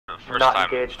first not time,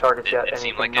 engaged targets yet. it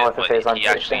seemed like north of phase line he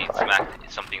 3, actually stand by.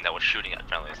 smacked something that was shooting at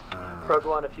friendlies. Rogue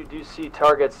One, if you do see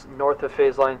targets north of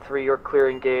phase line 3 or clear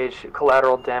engage,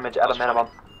 collateral damage at a minimum.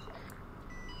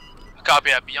 Copy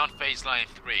that, beyond phase line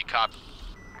 3, copy.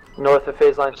 North of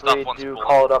phase line 3, do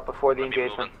call it up before the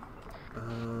engagement.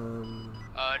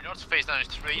 North of phase line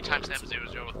 3, timestamp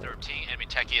 0013, enemy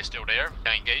techie is still there,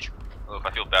 can engage. Look,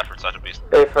 I feel bad for such a beast.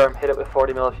 Affirm, hit it with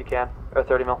 40 mil if you can, or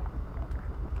 30 mil.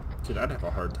 Dude, I'd have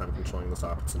a hard time controlling this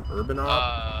op. It's an urban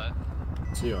op.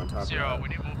 Zero on top Zero, of that. we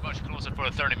need to move much closer for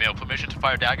the 30 mil. Permission to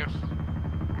fire dagger?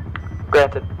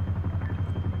 Granted.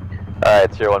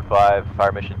 Alright, 015,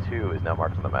 fire mission 2 is now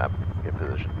marked on the map. Get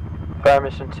position. Fire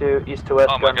mission 2, east to west.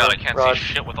 Oh my god, I can't Rod. see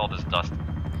shit with all this dust.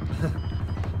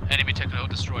 Enemy technical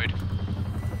destroyed.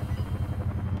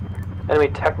 Enemy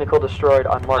technical destroyed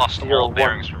on mark Lost all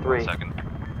bearings for 1 013. second.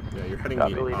 Yeah, you're heading Got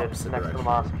the deleted opposite next to the direction.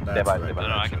 mosque. That's Stand by, the right stand by.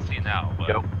 No, I can direction. see now, but...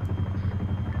 Go.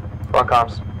 Wrong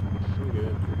comms. You're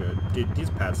good, you're good. Dude, these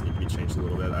pads need to be changed a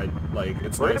little bit.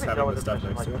 It's We're nice gonna be done having with the this stuff mission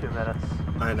in next like to 2 it. minutes.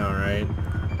 I know, right?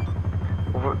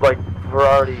 We're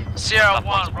already... Sierra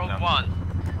 1, Rogue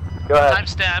 1. Go ahead.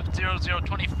 Timestamp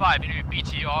 0025, enemy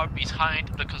BTR behind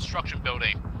the construction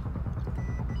building.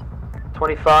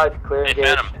 25, clear Hey,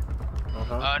 engaged. Phantom.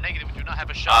 Negative, we do not have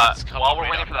a shot. While we're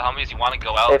waiting for the Humvees, you want to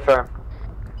go out? Affirm.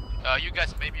 You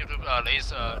guys may be able to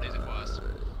laser for us.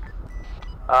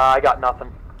 I got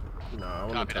nothing. No, I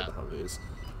want Copy to try the that. Humvees.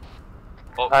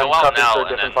 Well, I'm go out copying now, for a and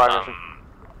then different fire mission.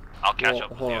 I'll catch Well, up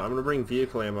with hold you. on, I'm gonna bring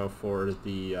vehicle ammo for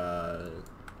the,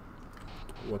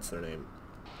 what's their name?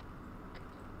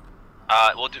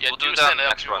 We'll do that send it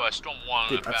up next to run. Storm 1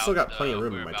 Dude, I've still got plenty of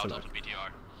room in my whereabouts Chinook. of the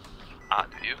BTR.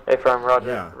 Do you? Affirm, roger.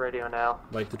 Yeah. Radio now.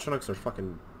 Like, the Chinooks are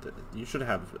fucking... You should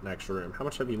have an extra room. How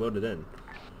much have you loaded in?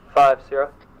 5,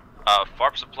 0.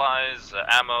 FARP supplies,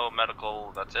 ammo,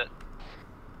 medical, that's it.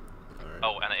 Alright.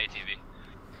 Oh, and an ATV.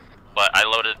 But I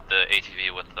loaded the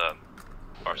ATV with the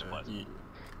FARP supplies.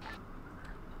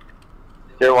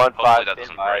 015, Hopefully that stand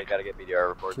doesn't by, break. gotta get BDR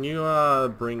report. Can you,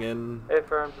 bring in...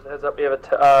 Affirm, just a heads up, we have a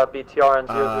BTR on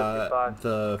 0035.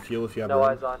 the fuel if you have No room?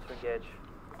 eyes on to engage.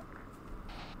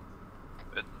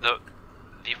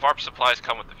 The FARP supplies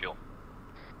come with the fuel.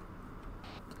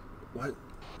 What?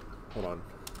 Hold on.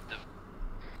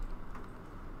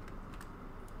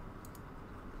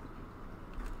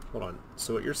 Hold on.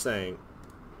 So what you're saying...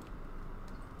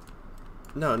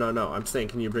 No, I'm saying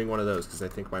can you bring one of those, because I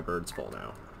think my bird's full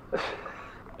now.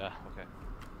 Yeah,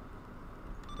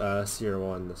 okay. Sierra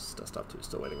 1, this is desktop 2,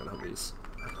 still waiting on Humvees.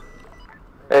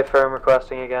 Affirm,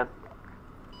 requesting again.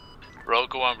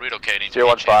 Rogue 1 relocating.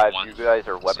 015, you guys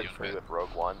are weapon See you free in a with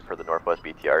Rogue 1 for the Northwest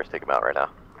BTRs. Take them out right now.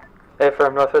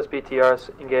 Affirm, Northwest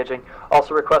BTRs engaging.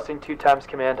 Also requesting 2 times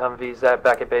command Humvees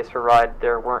back at base for ride.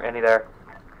 There weren't any there.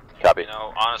 Copy. You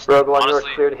know, honestly, Rogue 1, you are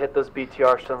clear to hit those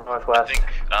BTRs to the northwest.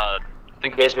 I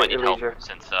think Engage Beast might at your need help leisure.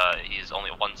 since he's only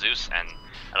 1 Zeus, and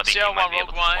I don't think Sierra he might 1, be able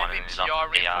Rogue to 1, spawn in his own BTR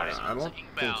AI. reinforcements. I don't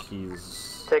Inbound. think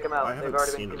he's... Take him out. I They've haven't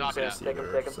already seen been him Copy use that. Take him,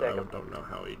 either, take him, so take I him. don't know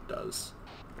how he does.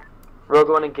 Rogue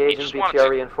 1 He engaging just wanted BTR to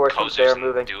reinforcements. co-Zeus They are and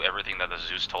moving. do everything that the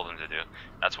Zeus told him to do.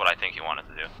 That's what I think he wanted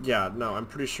to do. Yeah, no, I'm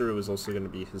pretty sure it was also going to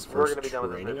be his We're first gonna be done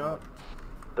with this training mission. op.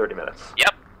 30 minutes.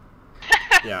 Yep.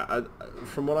 Yeah,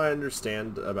 from what I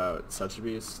understand about Such a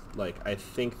Beast, like, I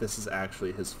think this is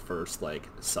actually his first, like,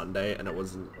 Sunday, and it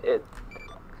wasn't...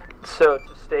 So,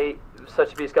 to state,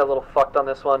 Such a Beast got a little fucked on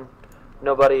this one.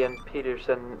 Nobody and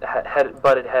Peterson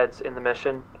butted heads in the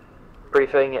mission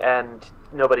briefing, and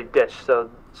nobody ditched.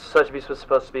 So, Such a Beast was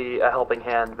supposed to be a helping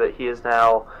hand, but he is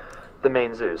now the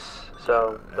main Zeus.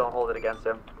 So, don't hold it against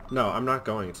him. No, I'm not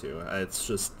going to. It's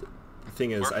just... The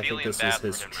thing is, We're I think feeling this bad was for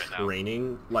his him right now.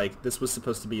 training. Like, this was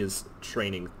supposed to be his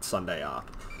training Sunday op.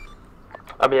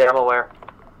 I mean, I'm aware.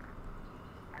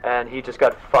 And he just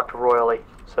got fucked royally,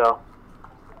 so...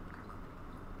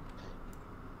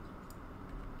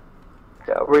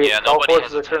 Yeah, all nobody forces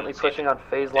has a are currently tendency pushing to on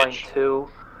phase line ditch. 2.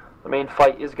 The main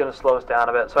fight is going to slow us down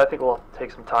a bit, so I think we'll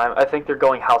take some time. I think they're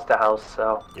going house to house,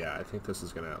 so... Yeah, I think this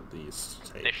is going to at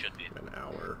least take They should be. an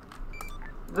hour.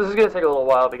 This is going to take a little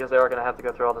while because they are going to have to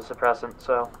go through all the suppressant,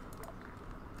 so...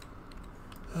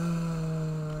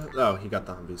 Oh, he got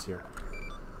the Humvees here.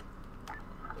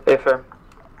 Affirm.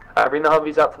 Bring the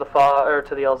Humvees out to the FOB, or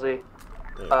to the LZ.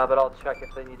 Yeah. But I'll check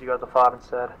if they need to go to the FOB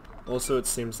instead. Also, it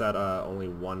seems that only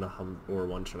one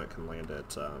Chinook can land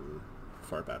at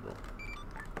Far Admiral.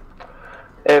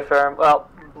 Affirm. Well,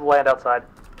 land outside.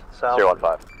 So...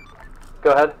 015.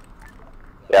 Go ahead.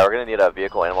 Yeah, we're gonna need a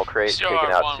vehicle animal crate Sierra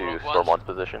taken out 1, to Rogue Storm 1. 1's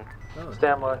position. Oh.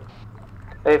 Stand by.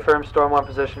 Affirm. Storm 1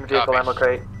 position. Vehicle Copy. ammo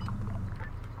crate.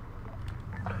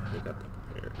 They got that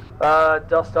prepared.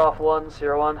 Dust off 1,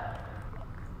 0-1.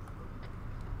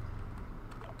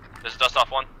 This is dust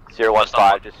off 1. Sierra 1-5, Dust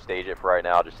off 1. just stage it for right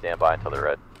now. Just stand by until they're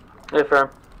red. Affirm.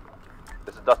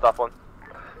 This is dust off 1.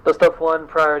 Dust off 1,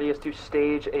 priority is to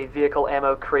stage a vehicle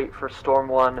ammo crate for Storm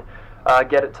 1.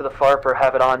 Get it to the FARP or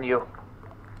have it on you.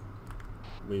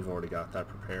 We've already got that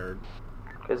prepared.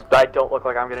 Because I don't look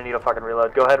like I'm going to need a fucking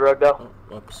reload. Go ahead, Rogue, though. Oh,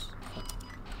 whoops.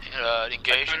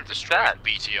 Engage and destroy that?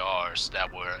 BTRs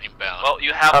that were inbound. Well,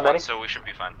 you have How one, many? so we should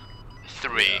be fine.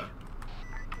 3.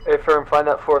 Yeah. Affirm, find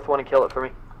that 4th one and kill it for me.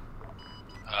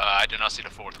 I do not see the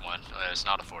 4th one. It's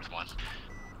not a 4th one.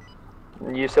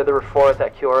 You said there were 4 at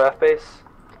that QRF base?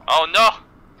 Oh no!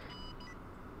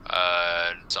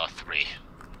 Saw 3.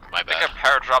 My I think bad. I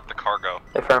paradropped the cargo.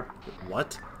 Affirm.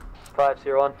 What?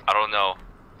 501. I don't know.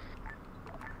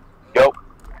 Go.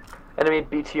 Enemy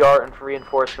BTR and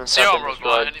reinforcements have Zero been Rogue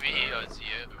destroyed. One, enemy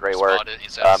Great work. spotted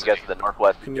inside I'm the city. guessing the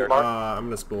northwest. Can you, Mark. I'm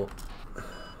gonna spool.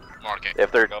 Marking.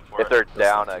 If they're Go for it.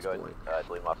 down, That's go not ahead and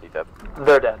delete them off CTEP.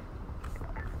 They're dead.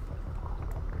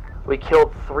 We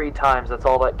killed 3 times, that's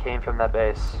all that came from that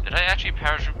base. Did I actually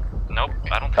parachute? Nope,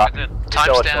 I don't think Copy. I did.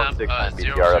 Timestamp, 6-9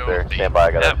 0, BTR up there. 0, Stand by,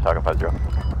 I got Yep. that. Talking 50.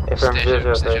 Affirm Station,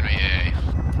 003. station AA.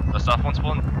 Dust off 1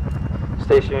 spawn.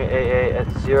 Stationary AA at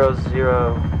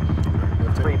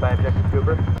 003 by Objective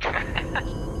Cooper.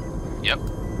 Yep.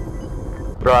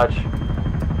 Raj.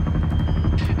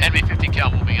 Enemy 50 cal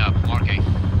moving up. Marking.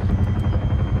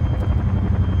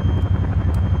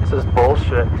 This is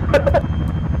bullshit.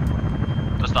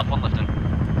 Dust off 1 lifting.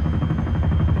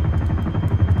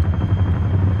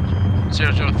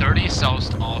 0030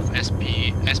 south of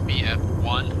SBF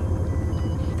 1.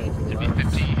 Thank you, Enemy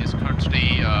Lars. 50 is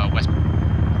currently west.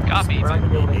 Copy. We're not going to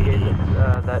be able to engage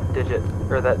that digit,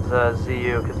 or that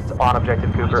ZU, because it's on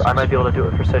Objective Cooper. I might be able to do it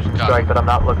with Precision Copy. Strike, but I'm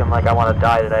not looking like I want to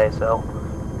die today, so...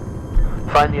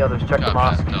 Find the others, check the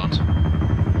mosque. Don't.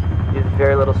 You have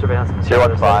very little surveillance in the Sierra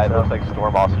others, 1-5, so- looks like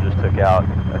Storm also just took out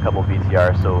a couple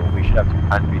BTRs, so we should have 2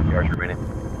 times BTRs remaining.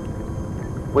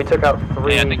 We took out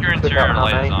 3. Yeah, I think your took out interior how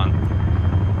light many? is on.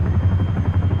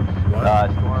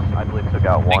 What? Storm, I believe, took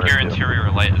out I 1 think your or 2.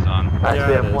 interior light is on. Actually, Yeah,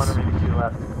 we it have 1 is. or maybe 2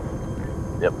 left.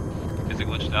 Yep. Is it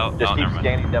glitched out? Just No, keep never mind.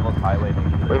 scanning Devil's Highway.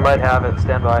 Make sure We might have it,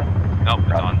 stand by. Nope,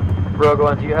 it's on. Rogue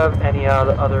One, do you have any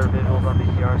other visuals on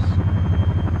BTRs?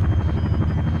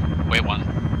 Wait one.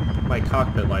 My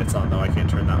cockpit light's on though, I can't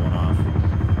turn that one off.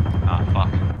 Ah, fuck.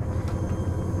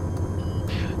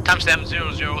 Timestamp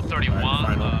 0031.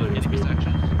 Alright, final, Enemy please.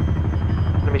 section.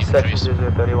 Enemy section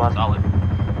 0031. Solid.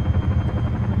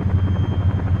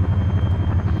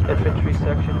 Infantry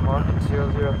section marked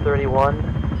 0031.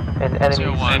 And enemy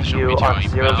 01 should CU be on joining.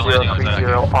 0030 on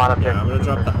Yeah, I'm Objective gonna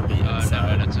drop the Cooper. Hubby No,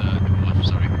 inside. that's a good one.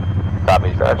 Sorry. Copy,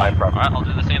 stand by from. Alright, I'll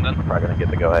do the same then. Probably gonna get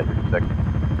the go ahead in a second.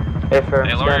 Affirm,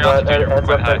 Hey, lower stand your by. altitude, you're Heads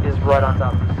quite up, that high. is right on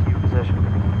top of the CU position.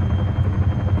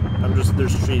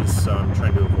 There's trees, so I'm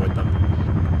trying to avoid them.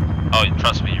 Oh,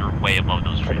 trust me, you're way above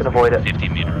those trees. can avoid it. 50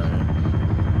 meters.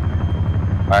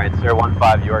 Alright, Sierra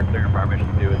 1-5, you are clear. Fire mission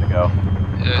 2 is a go.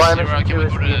 Fire Zero, mission can 2 we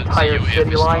is go to the entire CU if city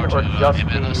we line start or to, just the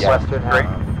MNS? western Great,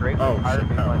 half? great. Oh, entire shit,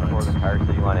 base power line for lines. the entire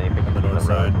city line, anything On the between north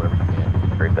the roads, side. whatever you can.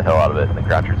 Scrape the hell out of it, and the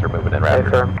ground troops are moving in rapidly.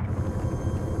 Affirm.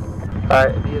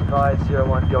 Alright, be advised,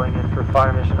 01 going in for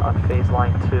fire mission on phase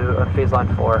line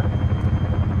 4.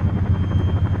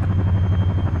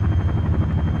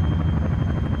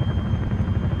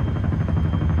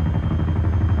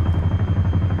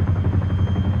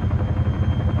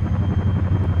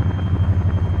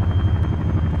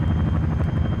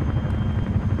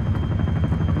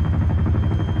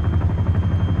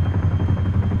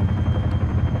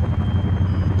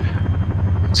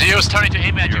 Zero's turning to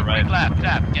aim at you. You're right.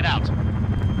 Clap, get out.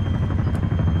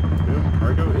 Boom,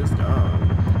 cargo is gone.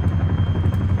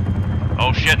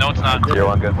 Oh shit, no it's not. Sierra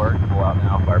 1, good work. Pull out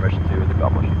now. Fire mission 2 is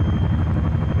accomplished.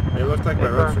 It looked like my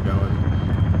ropes were going.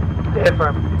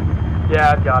 Affirm.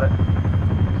 Yeah, I've got it.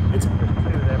 It's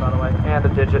There's 2 there, by the way. And a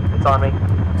digit. It's on me.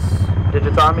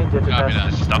 Digit's on me. Digit Copy missed.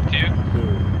 Is it stuck to you?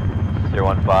 boom.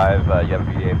 Sierra 1-5, you have a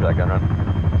VDA for that gun run.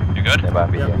 You good? Stand by,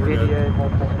 Yeah, VDA. we're good. VDA,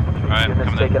 multiple infantry Alright, units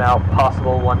coming in. taken out.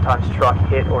 Possible 1 truck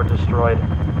hit or destroyed.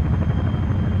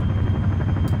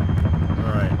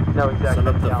 Alright. No, exactly. Send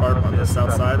up the Down FARP on the road, south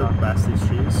truck, side truck. of past these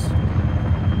trees.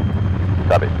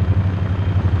 Copy.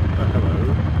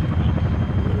 Hello.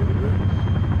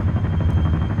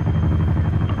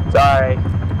 Sorry.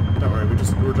 Don't worry,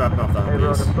 we're dropping off the Hey, Rogue,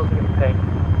 I'm Humvees. still taking the ping.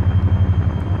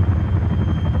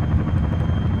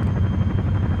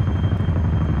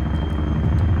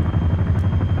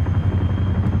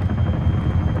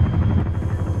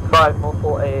 Five,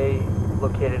 multiple AA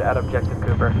located at Objective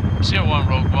Cooper. 01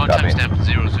 Rogue 1, Copy. timestamp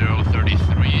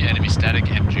 0033, enemy static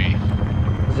MG.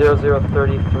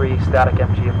 0033 static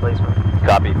MG emplacement.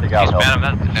 Copy. Take out. Jeez,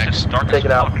 man, that's dark Take as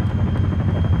it out.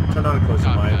 fuck. Turn on close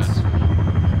your Copy minds.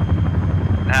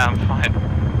 Nah, I'm fine.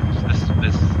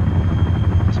 This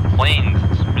plane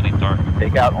is really dark.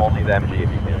 Take out only the MG if you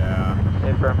can. Yeah.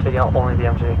 Confirm, taking out only the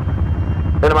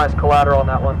MG. Minimize collateral on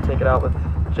that one, take it out with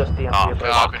just the MG Oh,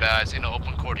 emplacement. Copy that. It's in the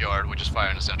open courtyard. We just fire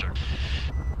in the center.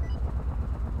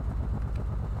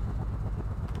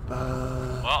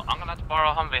 Well, I'm gonna have to borrow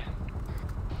a Humvee.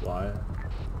 Why?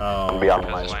 Oh. Be on the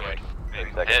Because line. like,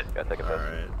 30 hit. seconds. Gotta take a piss.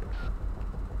 Alright.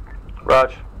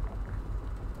 Raj.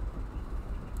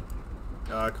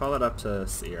 Call it up to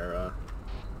Sierra.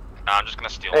 Nah, I'm just gonna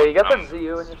steal Hey, it. you got the ZU in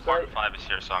your Spartan sight? 5 is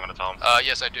here, so I'm gonna tell him.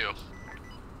 Yes, I do.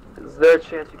 Is there a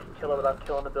chance you can kill it without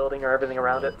killing the building or everything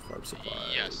around it? Farm supplies.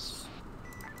 Yes.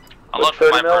 I'll With load for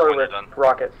 30 my mil bird or when you're with done.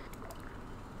 rocket?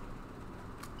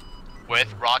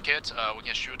 With rocket, we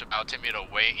can shoot about 10 meters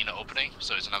away in the opening,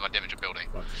 so it's not gonna damage the building.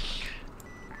 Fuck.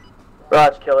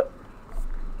 Raj, kill it.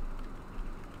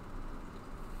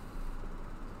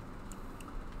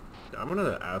 I'm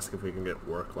gonna ask if we can get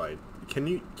work light. Can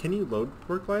you load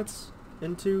work lights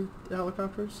into the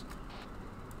helicopters?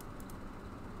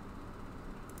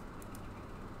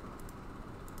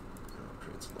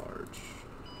 Creates large.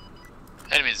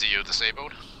 Enemy ZU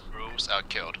disabled. Rules are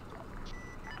killed.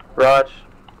 Raj,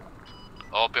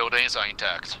 All buildings are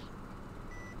intact.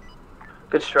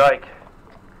 good strike.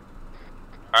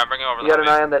 Alright, bring it over You the got an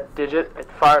eye on that digit? It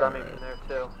fired on me Alright. from there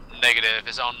too. Negative.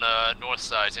 It's on the north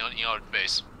side. It's in our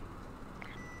base.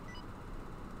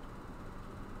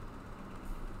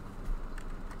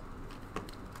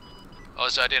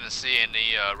 Also, I didn't see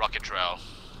any rocket trail.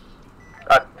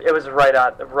 It was right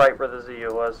where the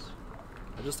ZU was.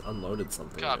 I just unloaded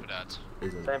something. Copy that.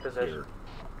 Isn't Same position. here.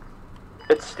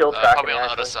 It's still tracking Probably on the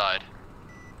actually. other side.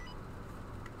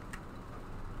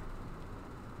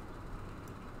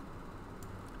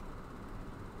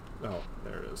 Oh,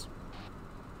 there it is.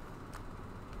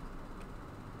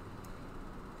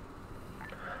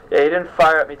 Yeah, he didn't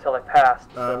fire at me till I passed.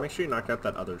 So. Make sure you knock out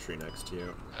that other tree next to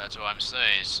you. That's what I'm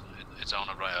saying. It's on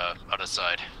the right, other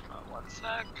side. One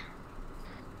sec.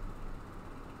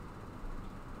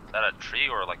 Is that a tree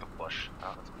or like a bush?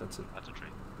 Oh, that's a tree.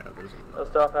 Yeah, there's No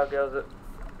stuff, how goes it?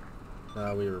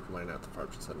 we were laying out the farm,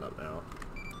 just heading up now.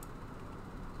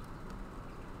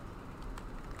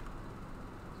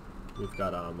 We've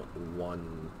got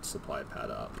one supply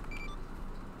pad up.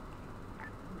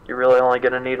 You're really only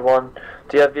gonna need one.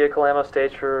 Do you have vehicle ammo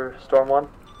stage for Storm 1?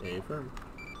 A firm.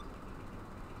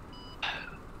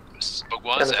 Book And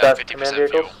one's the at fast command 50%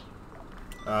 fuel.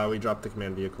 vehicles? We dropped the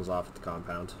command vehicles off at the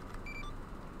compound.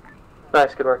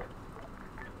 Nice, good work.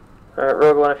 Alright,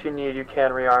 Rogue One, if you need, you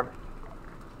can rearm.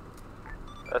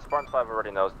 Spartan 5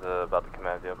 already knows about the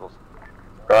command vehicles.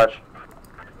 Raj.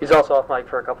 He's also off mic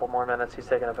for a couple more minutes. He's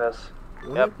taking a piss.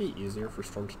 Wouldn't Yep. it be easier for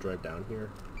Storm to drive down here?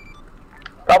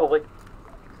 Probably.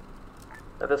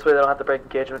 This way they don't have to break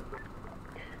engagement.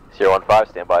 Sierra 1-5,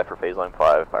 stand by for phase line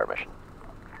 5 fire mission.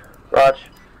 Raj,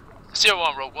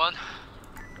 01, Rogue One.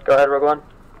 go ahead, Rogue One.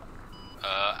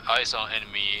 Eyes on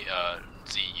enemy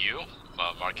ZU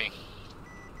marking.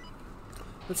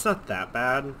 It's not that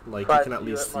bad. Like, you can at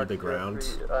least see the ground.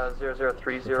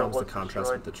 0030 Here comes the was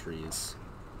contrast destroyed. with the trees.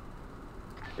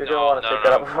 You're gonna want to take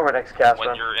that up before our next cast When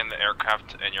run. you're in the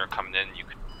aircraft and you're coming in, you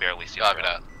can barely see the Copy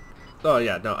ground. that. Oh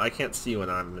yeah, no, I can't see when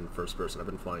I'm in first person. I've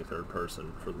been flying third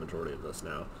person for the majority of this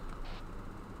now.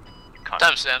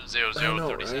 Timestamp I know,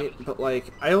 0037. right? But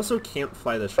like, I also can't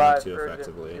fly this train 5 too Urgent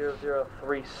effectively.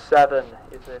 0037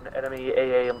 is an enemy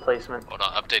AA emplacement. Hold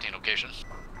on, updating location.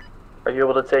 Are you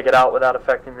able to take it out without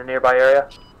affecting the nearby area?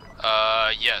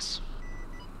 Yes.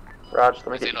 Raj, let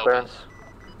me It's get in you open. clearance.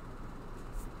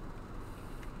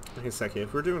 Okay, Seki,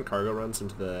 if we're doing cargo runs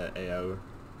into the AO,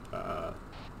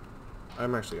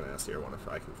 I'm actually gonna ask Tier 1 if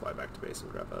I can fly back to base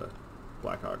and grab a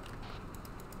Blackhawk.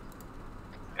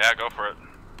 Yeah, go for it.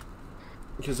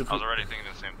 Because if I was already thinking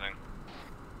the same thing.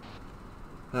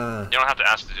 uh, You don't have to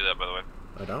ask to do that, by the way.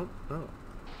 I don't? Oh.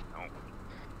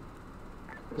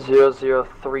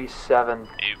 0037.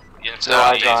 You So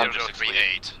eyes on.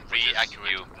 0038.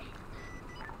 Reaccurate. You.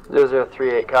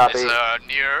 0038, copy.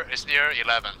 It's near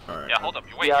 11. Alright. Yeah, hold up.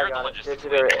 Wait, yeah, you're I the got it. logistics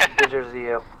Digit or, lead. digit or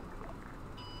ZU.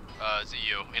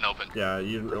 ZU in open. Yeah,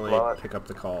 you didn't really Blow it. pick up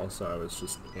the call, so I was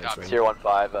just answering. Sierra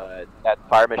 1-5, that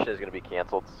fire mission is going to be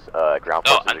canceled. Ground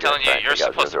No, forces I'm are telling gonna you, try and you're take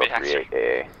out supposed to be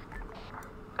 0038 AA.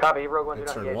 Copy, Rogue One, do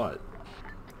not Turn engage. what?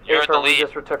 You're the Confirm, we lead.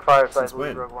 just took fire, so I Since believe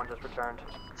when? Rogue One just returned.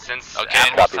 Since Okay,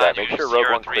 Admiral Copy that. assigned Make you sure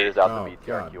Rogue 1 03. clears out Oh, the BTR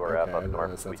God, QRF okay, I up didn't north.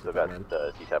 realize We that's still what got that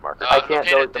the CTAB marker. I can't located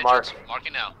delete the mark. digits.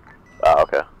 Marking now.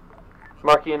 Okay.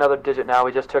 Marking another digit now,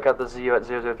 we just took out the ZU at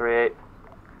 0038.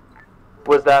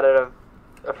 Was that an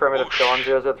affirmative kill on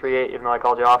 0038, even though I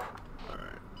called you off? Alright,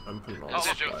 I'm putting all Oh, this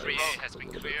 038 flies has a been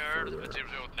little bit cleared. further.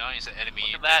 009 is an enemy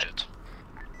Look at that. digit.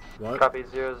 What? Copy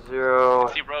See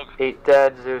 008 Rogue.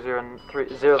 dead, 003,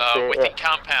 Within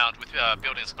compound with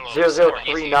buildings closed.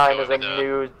 0039 is a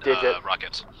new digit.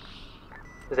 Rocket.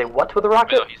 Is a what with a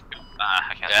rocket? No, he's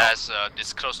I can't Yeah,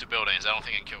 it's close to buildings. I don't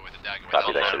think I can kill with a dagger.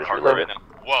 Copy that, tell. shit is Hardware reloaded. right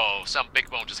now. Whoa, some big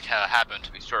bone just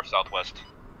happened. He's sort of southwest.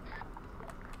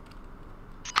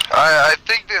 I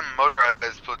think the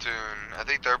motorized platoon, I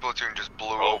think their platoon just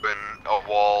blew open a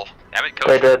wall. Damn it,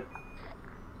 They coach. did.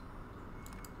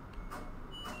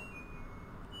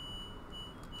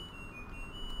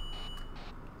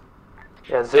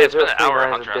 Yeah, Yeah, it's been an hour,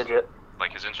 0039 is a Hunter. digit.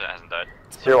 Like his internet hasn't died.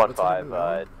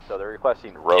 015, so they're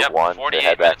requesting Rogue Yep, 1 to 48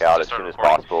 head back minutes out to as start soon as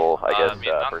recording. possible. I guess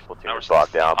Vietnam, first platoon hour is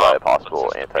locked down by a 16, possible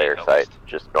what's this, anti-air the site coast?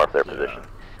 just north of their Yeah.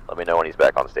 position. Let me know when he's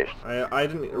back on station. I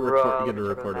didn't get a Rogue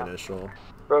report one. initial.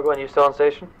 Rogue One, you still on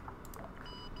station?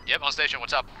 Yep, on station.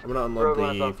 What's up? I'm gonna unload Rogue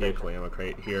One's the on station. vehicle ammo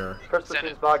crate here. First Send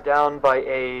platoon's it. bogged down by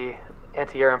a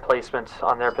anti-air emplacement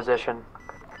on their position.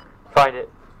 Find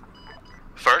it.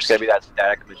 It's First. gonna be that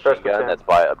static machine First gun platoon. that's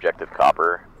by Objective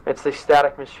Copper. It's the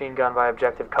static machine gun by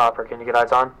Objective Copper. Can you get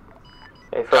eyes on?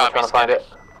 Hey, first Copy, trying to find scanning.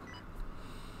 it.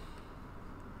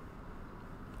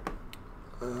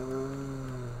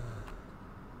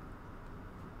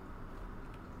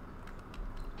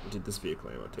 Dude, this vehicle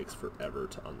ammo takes forever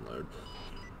to unload.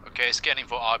 Okay, scanning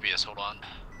for obvious. Hold on.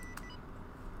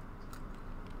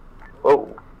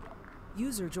 Whoa.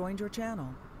 User joined your channel.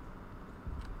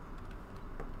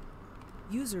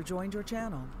 User joined your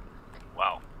channel.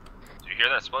 Wow. Did you hear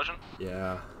that explosion?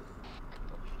 Yeah.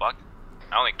 Fuck.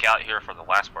 I only got here for the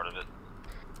last part of it.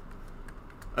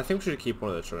 I think we should keep one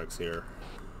of the trucks here.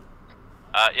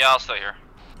 Yeah, I'll stay here.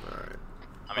 Alright.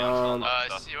 I mean, I'm still on the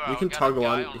stuff. Zero, We can got a toggle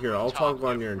guy on here. I'll top toggle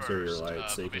on here your interior first,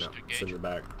 lights so you can permission to sit in engage. the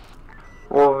back.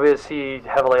 Well, is he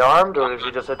heavily armed, or is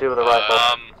he just a dude with a rifle?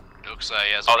 Looks like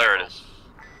he has Oh, a there it rifle. is.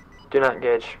 Do not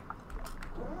engage.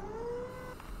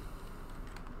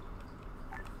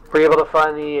 Were you able to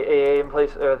find the AA in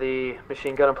place, or the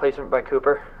machine gun emplacement by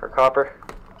Cooper or Copper?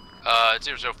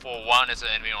 0041 is an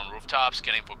enemy on rooftop,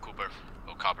 scanning for Cooper.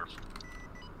 Oh, Copper.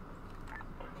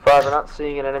 5, we're not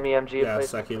seeing an enemy MG Yeah,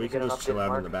 emplacement. Seki, we can just chill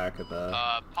out in the back of the...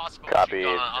 Possible Copy.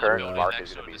 machine gun on the Current building mark next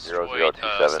is gonna to be destroyed,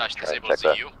 0027. slash Try and disabled check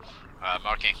that. ZU.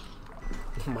 Marking.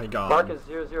 Oh my god. Mark is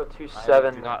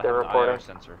 0027, they're reporting.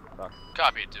 Sensor. Fuck.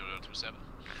 Copy 0027.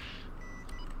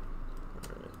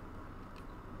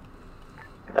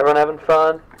 Everyone having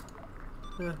fun?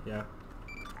 Yeah.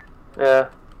 Yeah.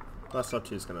 Last up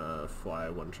 2 is gonna fly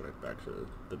one truck back to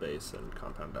the base and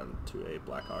compound down to a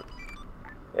Blackhawk.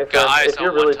 Guys, If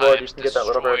you're really bored, you can get that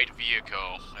little bird. destroyed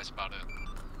vehicle. That's about it.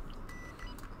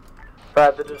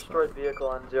 5, the destroyed vehicle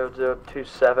on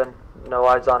 0027. No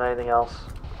eyes on anything else.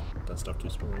 That stuff too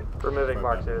small. Removing Fuck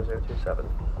Mark that. 0027.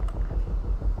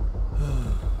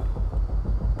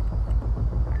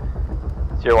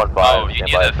 Zero one Oh, five. you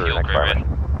Stand need by that for fuel next crate, fire. right?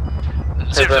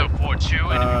 0042,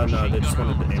 enemy No, machine they just gunner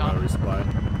wanted on the top. ammo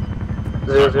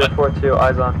resupply. 0042,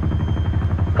 eyes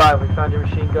on. 5, we found your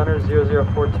machine gunner,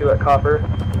 0042 at Copper.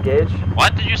 Engage.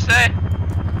 What did you say?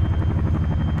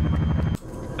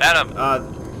 Phantom.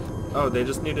 Oh, they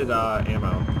just needed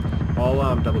ammo.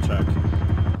 I'll double check.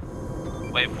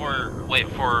 Wait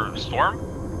for Storm?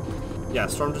 Yeah,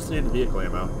 Storm just needed vehicle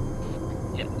ammo.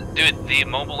 Yeah, dude, the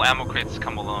mobile ammo crates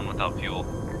come alone without fuel.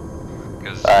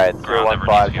 Because Alright, ground never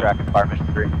 015, needs fuel. tracking fire mission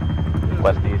 3.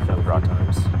 West east, Couple rock.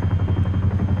 times.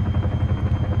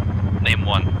 Name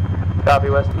one. Copy,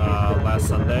 West East. Last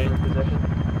Sunday.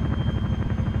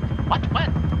 What? What?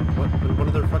 When one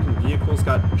of their fucking vehicles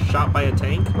got shot by a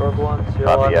tank? Rogue 1,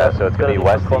 Copy, yeah, so it's gonna be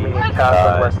west east.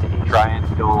 West to east. Try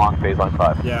and go along phase line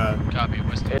 5. Yeah. Copy,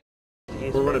 West East.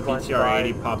 East, We're gonna phase line BTR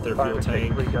 80 five, pop their fire fuel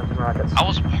machine, tank. 3 guns and rockets. I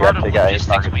was part of they got logistics.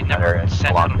 targets We in that never area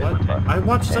sent along out a phase line tank. 5. I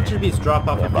watched such a beast drop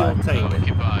off a Stand by. fuel tank.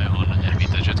 Keep an eye on enemy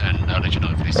digit and I'll let you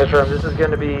know if they see Affirm, this is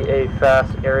going to be a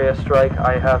fast area strike.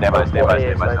 I have Stand by, multiple AA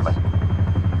stand by. sites.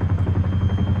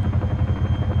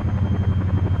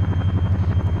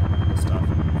 Stuff.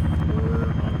 We're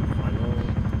on final.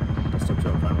 Dust up to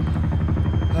our final.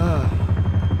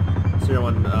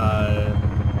 01,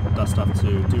 dust off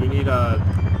to. Do we need does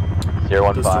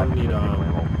 015. Storm need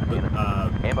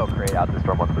ammo crate out to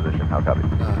Storm 1's position. How copy?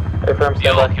 Affirm, stand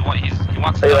Fuel. by. He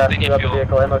wants Are you stuff. They asking need about the fuel.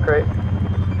 vehicle ammo crate?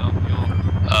 No fuel.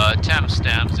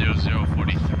 Timestamp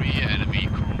 0043, enemy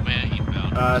crewman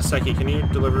inbound. Seki, can you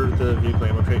deliver the vehicle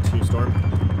ammo crate to Storm?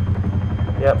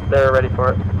 Yep, they're ready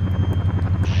for it.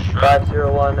 Sure.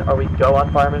 501, are we go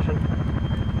on fire mission?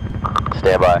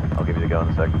 Stand by. I'll give you the go in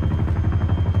a sec.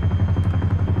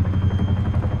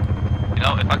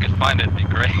 I could find it, it'd be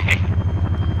great.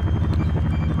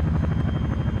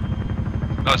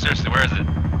 Oh, seriously, where is it?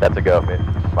 That's a go, man.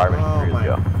 Fire mission 3 is my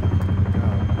go. God.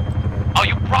 Oh,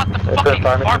 you brought the It's fucking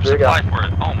fire mission farm 3 supply for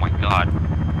it. Oh my god.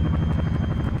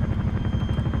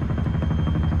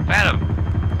 Phantom,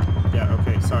 Yeah,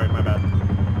 okay, sorry, my bad.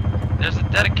 there's a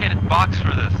dedicated box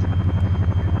for this.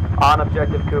 On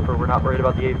objective Cooper, we're not worried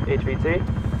about the HVT.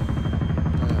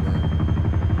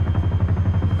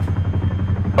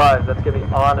 5, that's gonna be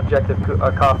on objective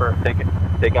Copper.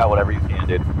 Take out whatever you can,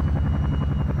 dude.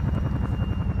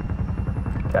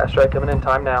 Gas strike coming in,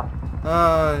 time now.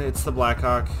 It's the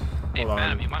Blackhawk. Hey, Hold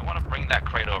Phantom, on. you might want to bring that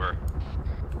crate over.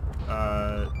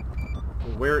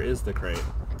 Where is the crate?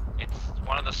 It's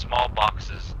one of the small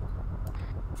boxes.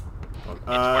 Hold It's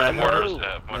where the mortars,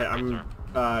 hey, I'm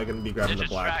gonna be grabbing the Digits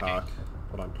Blackhawk.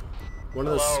 Hold on. One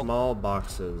of the small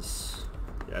boxes.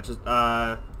 Yeah, just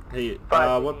hey,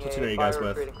 what platoon are you guys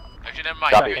with? Actually, never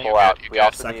mind. Copy, pull out. You We good.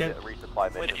 also Second? need a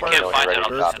resupply mission. you can't find it, I'll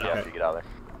just Copy, head after you get out of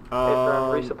there.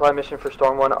 Resupply mission for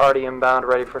Storm 1 already inbound,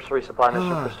 ready for resupply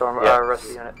mission for Storm rest of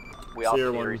the unit. We also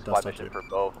Sierra need a 1, resupply Dust mission Up for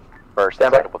both first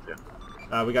Stand and by. second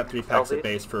platoon. We got 3 packs LZ? at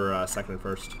base for second and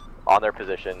first. On their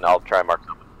position, I'll try and mark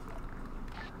them.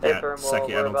 Yeah, Firm, Seki,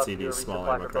 I we're don't about see to do a these small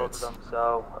resupply ammo for both crates. of them.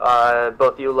 So,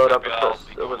 both of you load up with Copy, I'll first,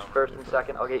 be going over. first and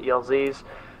second. I'll get ELZs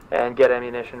and get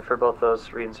ammunition for both those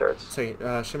reinserts. Say,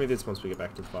 show me these once we get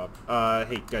back to the fob.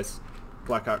 Hey guys,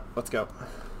 Blackhawk, let's go.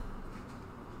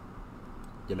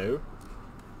 Hello?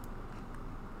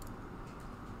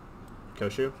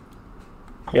 Koshu?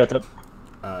 Yeah, what's up?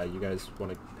 You guys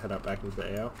want to head out back into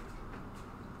the AO?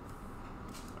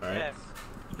 Alright. Yes.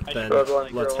 Then Road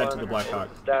 1, let's head to 01, the Blackhawk.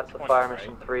 Stats of fire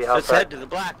mission 3. How's Let's that? head to the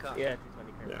Blackhawk. Yeah.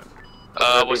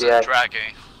 Yeah. Wasn't BDA.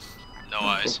 tracking. No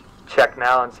eyes. Check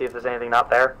now and see if there's anything not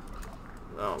there.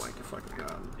 Oh my fucking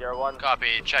god. 01. Copy,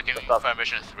 checking fire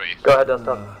mission 3. Go ahead, Dust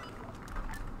Up.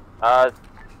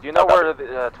 Do you know where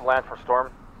to land for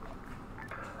Storm?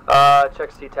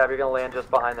 Check C-Tab. You're gonna land just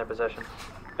behind their position.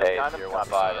 Hey, 015,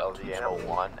 LZMO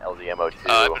 1, LZMO 2.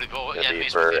 I believe all Gonna be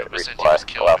enemies for within vicinity resupply. was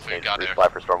killed Allow if we me to got there.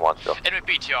 resupply for Storm 1 still. Enemy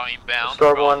BTR inbound.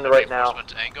 Storm from 1 the right now.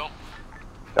 reinforcement angle.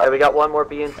 Hey, we got one more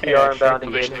BNTR inbound.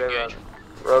 Engage. Division engage.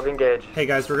 Rogue engage. Hey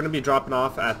guys, we're gonna be dropping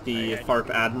off at the FARP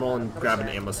Admiral and grabbing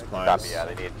ammo supplies. Copy, yeah,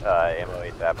 they need ammo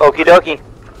ASAP. Okie dokie.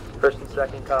 First and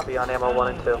second copy on ammo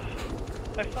 1 and 2.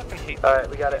 I fucking hate Alright,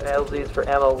 we got LZs for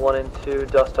ammo 1 and 2.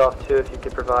 Dust off 2 if you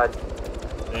could provide.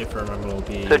 Hey, firm, I'm gonna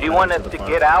be. So do you want us heading to the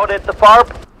get FARP. out at the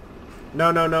FARP?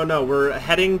 No. We're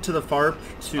heading to the FARP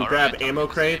to Alright, grab target ammo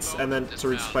crates disabled, and then to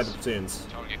dismounts. resupply the platoons.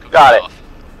 Target cooking Got it. off.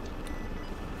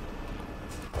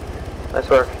 Nice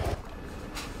work.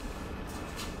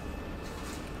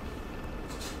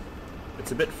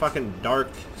 It's a bit fucking dark,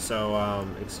 so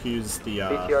excuse the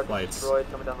BTR flights. destroyed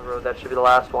coming down the road. That should be the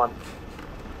last one.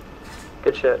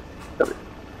 Good shit.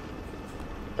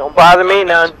 Don't bother me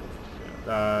none.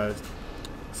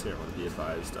 So I want to be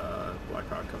advised,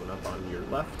 Blackhawk coming up on your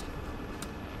left.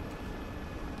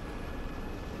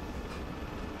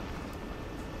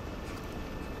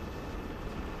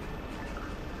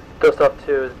 Dust off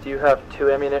 2. Do you have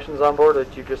 2 ammunitions on board or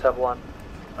do you just have 1?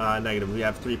 Negative. We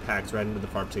have 3 packs right into the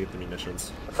FARP to get the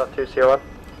munitions. Dust off 2, Sierra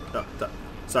 1.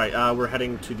 Sorry, we're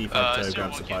heading to the FARP to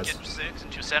grab 01 supplies. get 6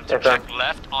 and 27 Okay. check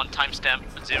left on timestamp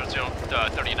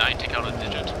 0039, take out a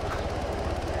digit.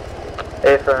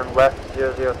 A firm left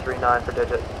 0039 for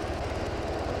digit.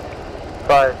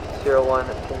 501.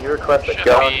 Can you request that Should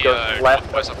Gallon be, goes left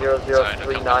of northwest of the side,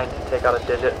 0039 to take out a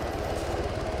digit?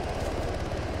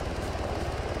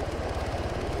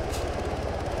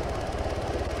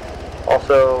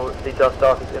 Also, the dust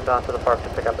off is inbound to the park to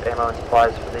pick up ammo and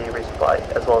supplies for the resupply,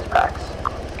 as well as packs.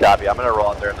 Copy, I'm gonna roll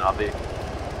out there and I'll be.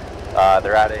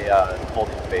 They're at a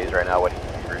holding phase right now, waiting to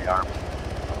be rearmed.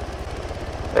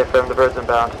 A firm, the bird's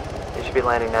inbound. You should be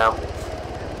landing now.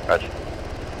 Roger.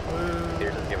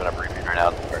 Here's just giving a briefing right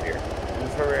now. Right here.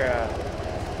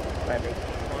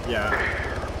 Yeah.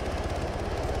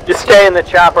 Just stay in the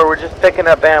chopper. We're just picking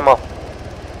up ammo.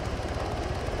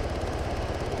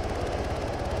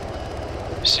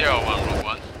 01 Rogue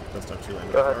 1. That's not too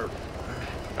late. Go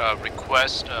ahead.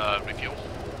 Request refuel.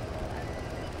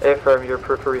 A firm, you're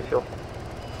approved for refuel.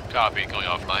 Copy, going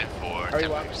offline for 10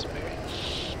 minutes.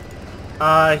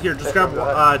 Here, just Hey, grab go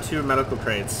ahead. 2 medical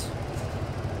crates.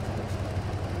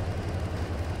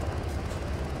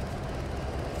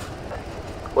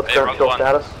 What's Hey, current Rogue fuel One.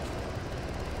 status?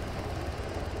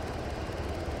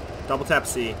 Double tap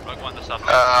C. Rogue 1, the stuff.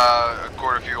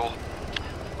 Quarter fuel.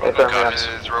 Hey, firm, yeah.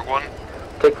 Is Rogue One?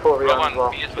 Take full Rogue rearm One, as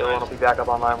well. be advised. Fuel will be back up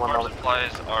online one Farm moment.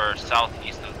 supplies are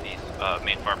southeast of the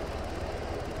main farm.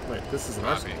 Wait, this is an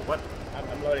arsenal. What?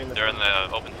 I'm I'm loading the They're in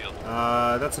the open field.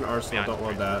 That's an arsenal, don't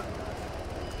load that.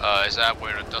 Is that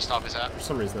where the dust off is at? For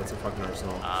some reason, that's a fucking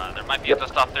arsenal. There might be a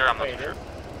dust off there, I'm not Wait, sure.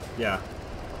 Yeah.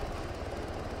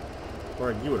 Or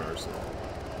are you an arsenal?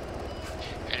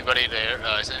 Anybody there?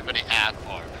 Is anybody at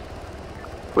ARB?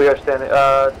 We are standing,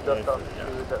 dust Yeah, off yeah.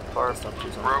 2 is at far. Dust off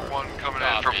two's on Rogue fire. one coming in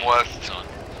Copy. from west. It's on.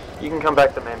 You can come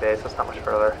back to main base, that's not much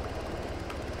further.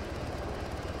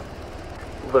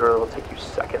 Literally will take you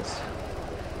seconds.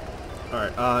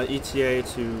 Alright, ETA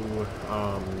to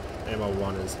ammo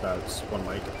 1 is about 1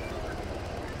 mic.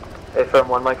 Hey, firm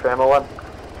 1 mic for ammo 1.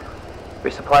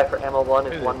 Resupply for ammo 1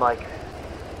 is 1 mic.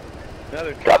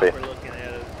 Another drop Copy. we're looking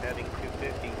at is having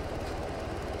 250.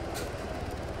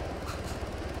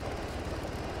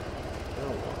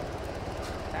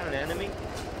 Found an enemy?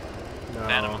 No.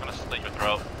 Phantom, I'm gonna slit your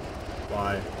throat.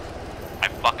 Why? I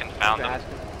fucking found them.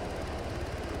 Asking.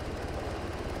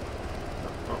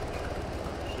 Oh.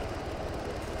 Shit.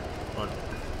 On.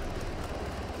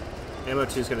 Ammo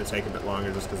 2 is going to take a bit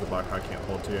longer just because the Blackhawk can't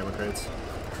hold 2 ammo crates.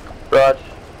 Raj.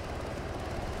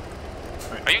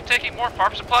 Are you taking more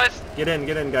farm supplies? Get in,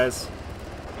 guys.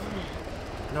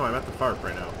 No, I'm at the FARP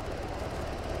right now.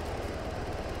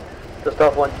 Dust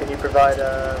off 1, can you provide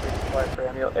resupply for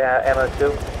ammo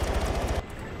 2?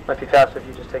 Might be faster if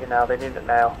you just take it now, they need it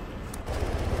now.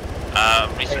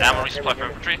 Ammo resupply for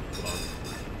infantry?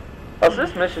 Oh, so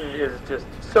this mission is just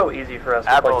so easy for us.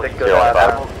 Admiral, Like, you the still have good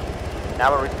ammo?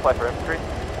 Ammo resupply for infantry?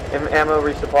 ammo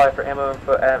resupply for ammo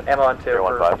on 2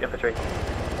 for 015. infantry.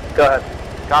 Go ahead.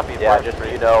 Copy. Yeah, just so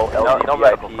you know, LZ no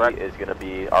VIP medical, is going to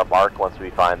be our mark once we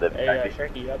find the Hey, VIP.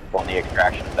 Sharky, up. On the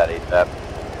extraction of that ASAP.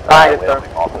 Alright, we sir. have to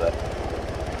call for that.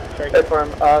 Sharky. Hey, firm,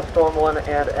 Storm 1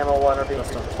 and ammo 1 are being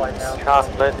Dust off resupplied 2 now. is-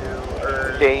 Chocolate,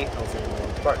 gate, LZ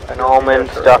ammo. Spartan, an almond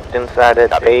stuffed inside a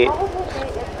bait,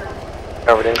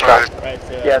 covered in chocolate. Right,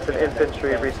 so, Yeah, it's an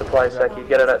infantry resupply sec. You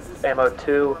get it at ammo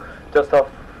 2. Dust off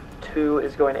 2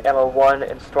 is going to ammo 1,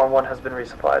 and Storm 1 has been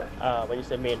resupplied. when you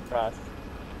said me and Frost.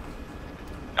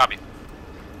 Copy.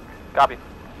 Copy.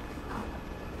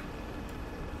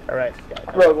 Alright, got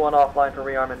it. Rogue 1 offline for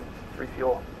rearm and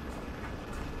refuel.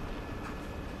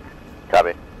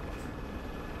 Copy.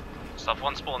 Stuff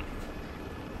 1 spooling.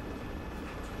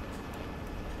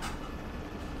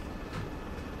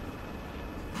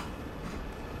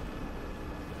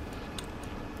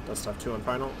 Dust off 2 on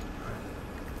final.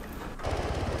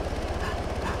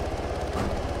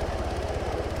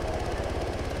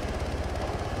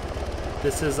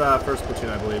 This is first platoon,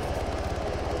 I believe.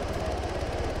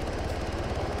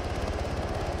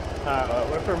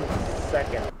 We're from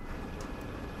second.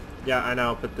 Yeah, I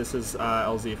know, but this is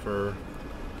LZ for...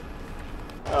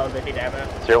 Oh, they need ammo.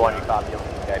 01, you copy on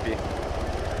VIP.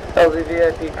 LZ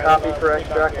VIP, copy for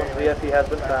extract once VIP has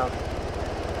been found.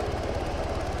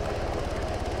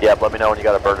 Yep, let me know when you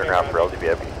got a burner round for LZ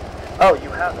VIP. Oh, you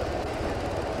have it.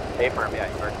 Hey, firm, yeah,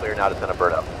 you are clear now to send a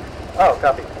bird up. Oh,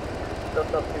 copy.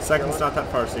 Dust off 2, Second's 01. not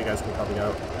that far, so you guys can probably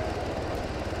go.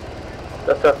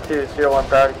 Dust off 2, 01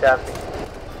 priority tasking.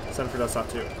 Send for Dust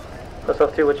off 2. Dust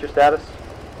off 2, what's your status?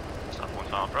 Stuff 1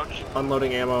 final approach.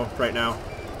 Unloading ammo right now.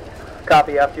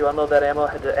 Copy, after you unload that ammo,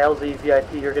 head to LZ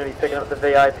VIP. You're going to be picking up the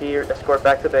VIP, or escort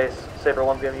back to base. Saber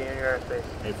 1's going to be in your airspace.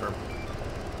 A firm.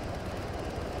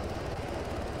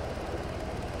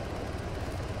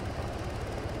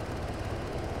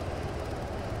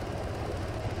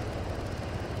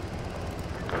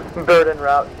 Bird en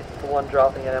route, it's the one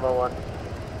dropping at ammo 1.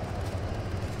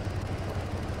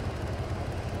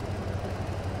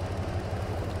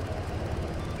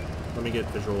 Let me get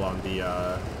visual on the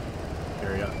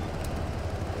area.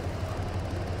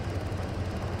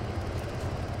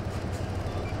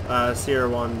 Sierra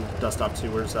 1, Dust off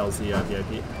 2, where's LZ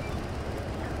VIP?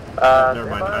 Never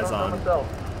mind, eyes on.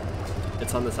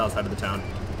 It's on the south side of the town.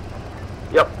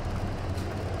 Yep.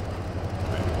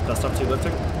 Right. Dust off 2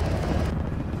 lifting.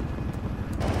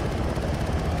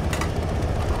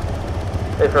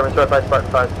 Hey, firm, it's right by Spartan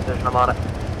 5's position. I'm on it.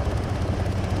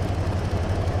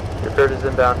 Your bird is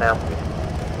inbound now.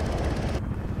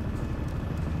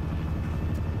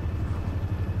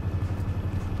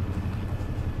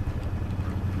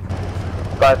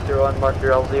 (501) mark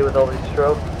your LZ with LZ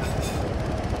strobe.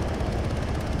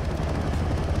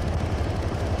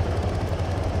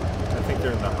 I think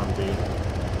they're in the Humvee.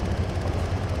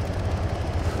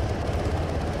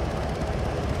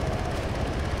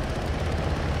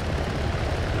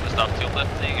 Stuff 2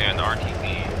 lifting and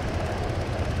RTP.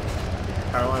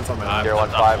 Power line's on my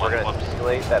left. 015, we're going to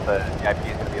simulate that the VIP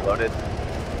is going to be loaded.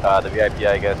 The VIP,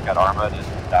 I guess, got armored and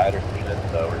died or some shit,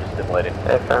 so we're just simulating.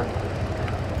 Hey, firm.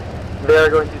 They are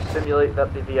going to simulate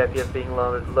that the VIP is being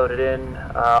loaded in.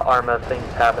 Arma things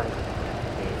happen.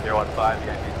 015,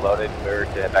 VIP's loaded, clear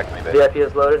to head back to main base. VIP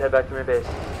is loaded, head back to main base.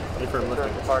 Affirm,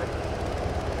 lifting. Party.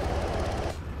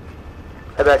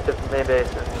 Head back to main base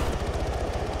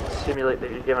and simulate that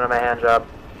you're giving him a hand job.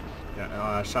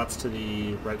 Yeah, shots to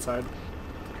the right side.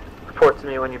 Report to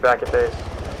me when you're back at base.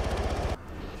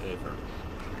 Affirm.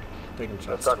 Taking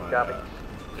shots That's to my, copy.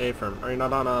 Affirm. Are you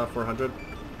not on 400?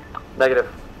 Negative.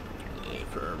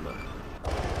 Affirm.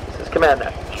 This is command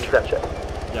net. Shoot that shit.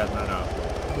 Yeah, no.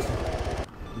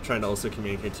 I'm trying to also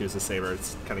communicate to you as a saber.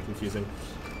 It's kind of confusing.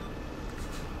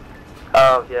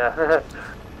 Oh, yeah.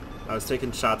 I was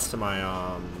taking shots to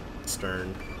my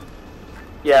stern.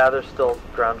 Yeah, there's still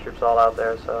ground troops all out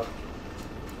there, so.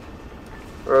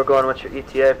 We're going with your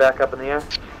ETA back up in the air.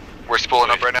 We're spooling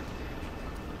up right now.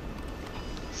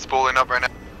 Spooling up right now.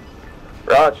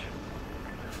 Raj.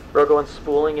 We're going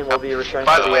spooling and we'll be returning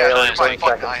By to the the way, air I in see my 20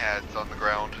 fucking seconds. iHads on the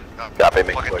ground. I'm Copy,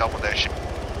 make fucking quick. done with that shit.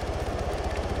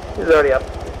 He's already up.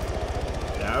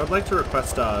 Yeah, I would like to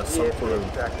request some sort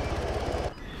of.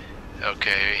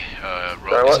 Okay, Sorry,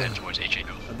 road what? descent towards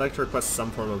HAO. I'd like to request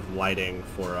some form of lighting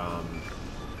for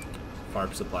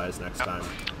FARP supplies next time.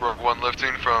 Rogue 1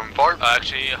 lifting from FARP.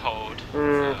 Actually, hold.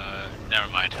 Never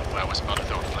mind. Well, I was about to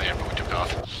throw a flare, but we took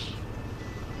off.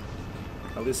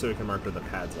 At least so we can mark where the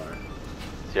pads are.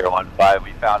 015,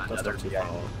 we found That's another up to VIP.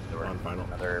 follow. We're on final.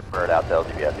 Another bird out to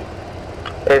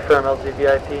LGVIP. A firm LZ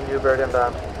VIP, new bird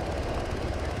inbound.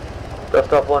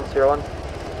 Dust off 101.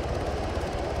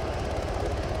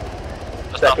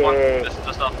 Just off one. Second. This is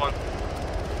just off one.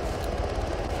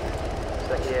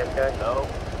 Seki, okay. No.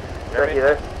 Seki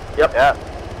there? Yep.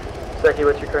 Yeah. Seki,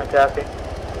 what's your current tasking?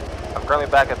 I'm currently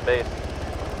back at base.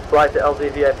 Fly to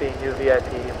LZ VIP, new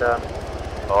VIP inbound.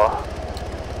 Oh.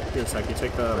 Here a sec, you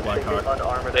take the Which Black should be Hawk.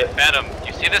 unarmored. Hey, Phantom,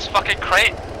 you see this fucking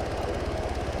crate?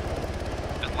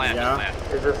 Just land, Yeah. just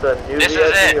land. Is this a new This is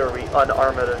VIP it. or are we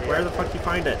unarmored a VIP? Where the fuck you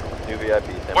find it? New VIP.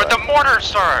 Where'd the mortar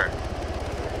start?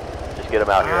 Just get him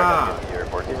out here. I Ah. gotta get to the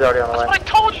airport. He's already on the That's line. what I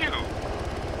told you!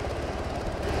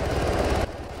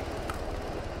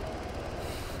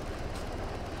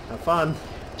 Have fun.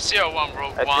 01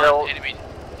 Rogue At 1, Gerald. enemy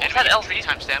that LZ?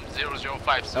 timestamp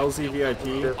 0056. LZ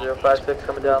VIP. 0056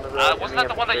 coming down the road. wasn't that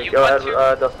the one that Enemy you Go went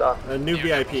ahead, dust off. A new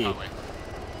VIP.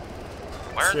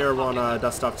 Where Sierra the 1, fuck is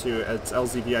dust off 2. It's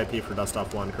LZ VIP for dust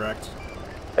off 1, correct?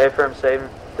 A firm, same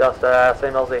dust,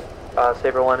 same LZ.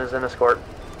 Saber 1 is in escort.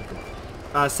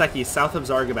 Seki, south of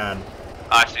Zargabad.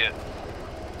 I see it.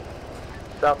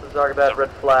 South of Zargabad, red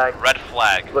flag. Red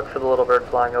flag. Look for the little bird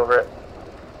flying over it.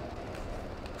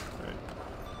 Alright.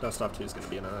 Dust off 2 is going to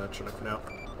be an Chinook for now.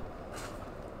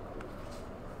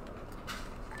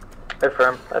 A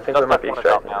firm, I think we might be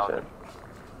extracting soon.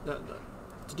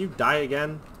 Did you die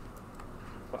again?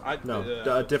 No,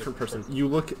 a different person. You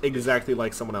look exactly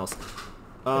like someone else.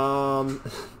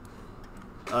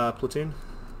 Platoon?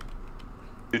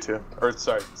 You too. Or,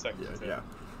 sorry, second.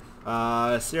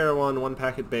 Yeah. Sierra 1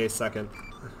 packet base, second.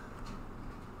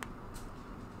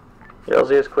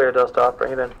 LZ is clear, dust off,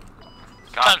 bring it in.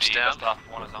 Copy, Timestamp. dust off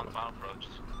one is on final approach.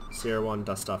 Sierra 1,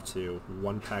 dust off 2.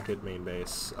 1 packet main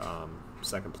base,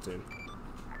 second platoon.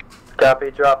 Copy,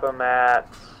 drop them at...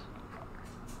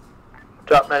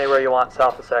 Drop them anywhere you want,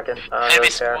 south of second. Enemy Really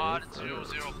care. squad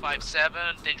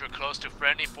 0057, danger close to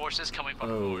friendly forces coming from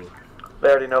the north. They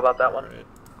already know about that one. Alright.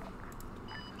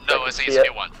 No, I it's can a see it.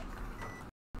 new one.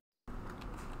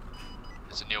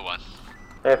 It's a new one.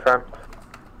 A firm.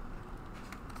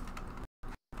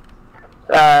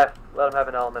 Let them have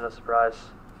an element of surprise.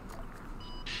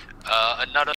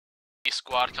 Another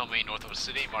squad coming north of the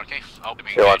city, marking. I'll be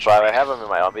 015, I have him in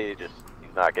my Humvee, just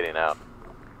he's not getting out.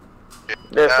 Yeah,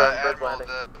 firm, bird Admiral, landing.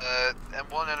 the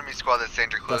one enemy squad that's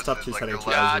danger close Dust up is to like heading your to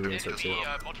left. Yeah, Insert enemy,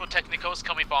 two. multiple technicals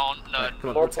coming from Come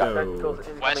on, Four let's go. technicals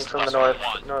incoming West from the of north,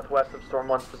 Storm 1. northwest of Storm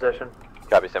 1's position.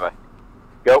 Copy, standby.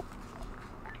 Go.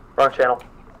 Wrong channel.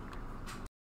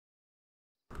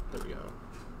 There we go.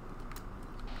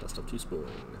 Dust up 2 spooling.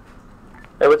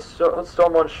 Hey, what's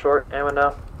Storm 1 short? Anyone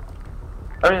know?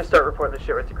 I'm gonna start reporting this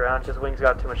shit right to ground, just Wing's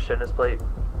got too much shit in his plate.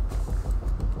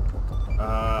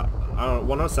 I don't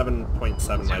know,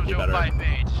 107.7 might be better.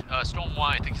 0058, Storm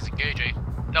 1, I think he's engaging.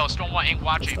 No, Storm 1 ain't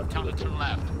watching, tell them to the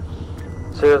left.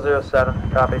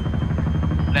 007, copy.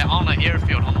 They're on the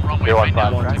airfield, on the runway right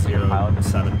now.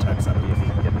 107, tech 7.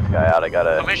 Get this guy out, I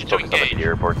gotta Permission to focus on engage. the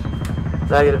airports.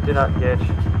 Negative, do not engage.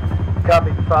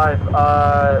 Copy,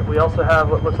 5. We also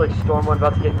have what looks like Storm 1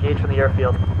 about to get engaged from the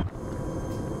airfield.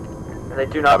 And they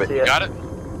do not Copy. see it. Got it?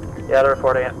 Yeah, they're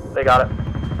reporting it. They got it.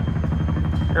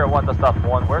 Sierra 1, dust off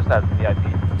 1, where's that VIP?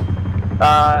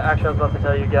 Actually, I was about to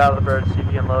tell you, get out of the bird, see if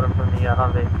you can load him from the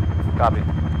Humvee. Copy.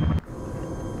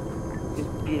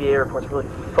 BDA reports really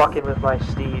fucking with my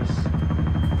steez.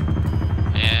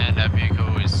 And that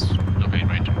vehicle is located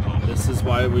range control. This is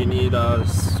why we need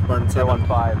Spartan 7.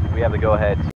 015, we have to go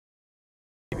ahead.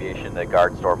 Aviation, the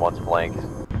guard storm once flanked.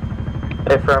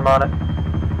 Hey, firm on it.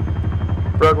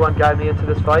 Rogue One, guide me into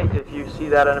this fight. If you see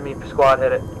that enemy squad,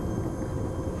 hit it.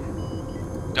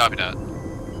 Copy that.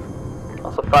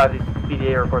 Also, 5, these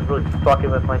BDA reports really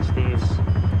fucking with my steez.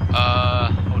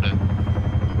 Hold it.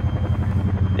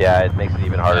 Yeah, it makes it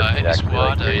even harder for me Any to actually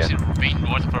squad like, is being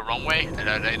north of the runway,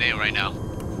 and they right now.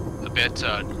 A bit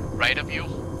right of you.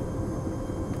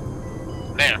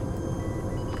 There.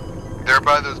 They're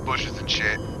by those bushes and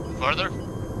shit. Further.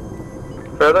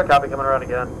 Further, copy, coming around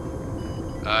again.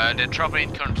 They're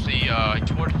traveling currently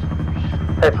toward.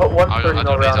 Hey, put one 30 I'll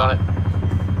mil round on it.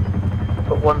 it.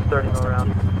 Put one 30 mil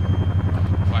round.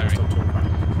 Firing.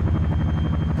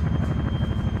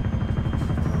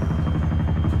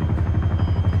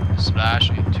 Splash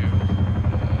into.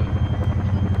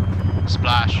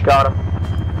 Splash. Got him.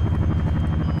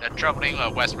 They're traveling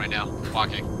west right now,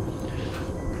 walking.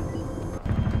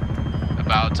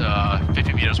 About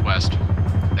 50 meters west.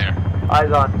 There.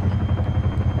 Eyes on.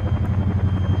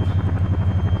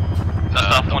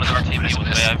 One of our team was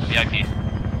VIP.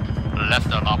 Left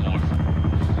a lot more.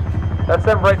 That's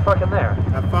them right fucking there.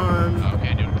 Have fun.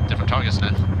 Okay, dude, different targets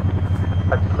then.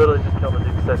 I literally just killed the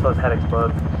dude because I saw his head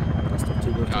explode.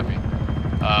 Copy.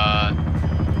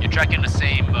 You're tracking the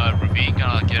same ravine,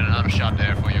 gonna get another shot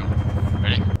there for you.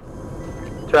 Ready?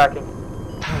 Tracking.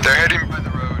 They're heading by the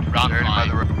road. Round They're heading by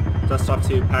the road. Dust off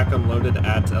 2, pack unloaded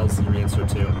at LZ Reanswer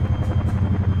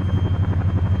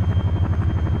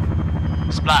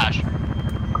 2. Splash.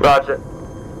 Roger.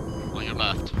 On your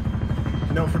left.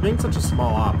 You know, for being such a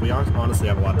small op, we honestly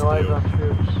have a lot No eyes to do. on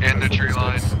troops. In the tree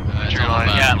line. Tree line.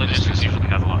 Yeah, logistics usually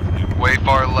has a lot to do. Way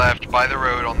far left, by the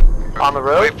road. On the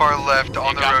road? Way far left,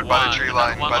 on the road, by the tree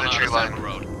line. By By the tree line.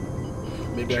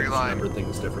 Maybe I Tree just line. remember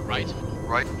things differently. Right.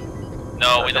 Right?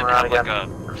 No, we Come didn't around have like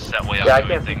again. a set way of Yeah, I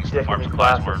doing can't see things. dick Farm in these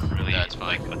supplies classes. weren't really That's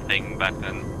fine. like a thing back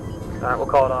then. Alright, we'll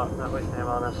call it off. Not wasting time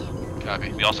on this.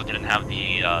 Copy. We also didn't have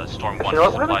the Storm 1 You know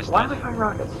what? supply Why am stuff. I firing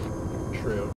rockets?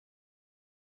 True.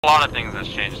 A lot of things has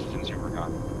changed since you were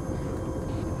gone.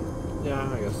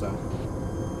 Yeah, I guess so.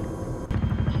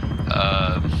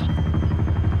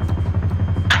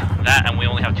 That and we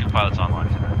only have 2 pilots online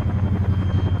today.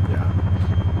 Yeah.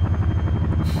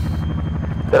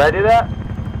 Did I do that?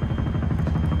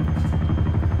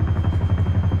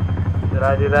 Did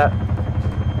I do that?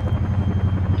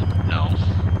 No.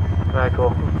 Alright, cool.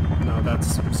 No,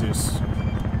 that's Zeus.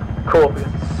 Cool,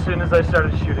 because as soon as I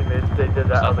started shooting, they did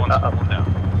that. I was like, One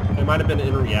down. It might have been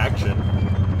in reaction.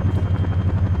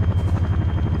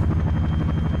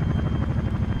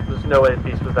 There's no way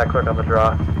Beast was that quick on the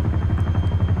draw.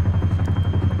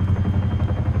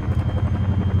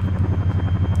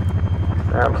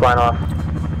 Alright, I'm flying off.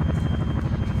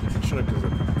 Chinook is a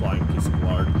flying piece of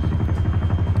lard.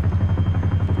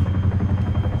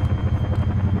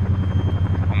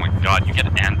 Oh my god, you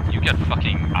get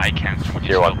fucking eye cancer when you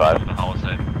Tier smoke 1-5. the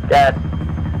holoset. Dad.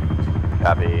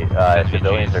 Copy.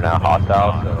 Civilians are now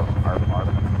hostile, so our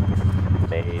farm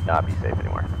may not be safe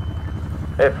anymore.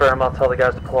 Hey, firm, I'll tell the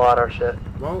guys to pull out our shit.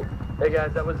 Well, Hey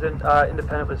guys, that was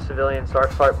independent with civilians, so our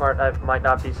flight might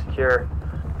not be secure.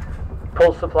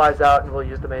 Pull supplies out and we'll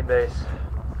use the main base.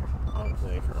 oh,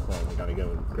 well, we gotta go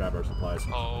and grab our supplies.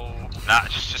 Oh. Nah,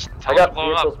 just I tell them to got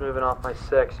blow it up. vehicles moving off my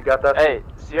 6. You got that? Hey,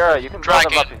 Sierra, you can drive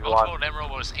them Dragon, up if you want. Control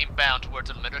Emerald was inbound towards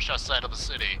the militia side of the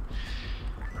city.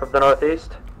 From the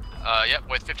northeast? Yep,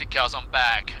 with 50 cals on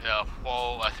back.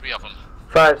 3 of them.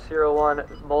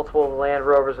 501, multiple Land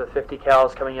Rovers with 50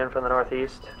 cals coming in from the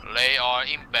northeast. They are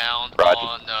inbound Roger.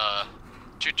 on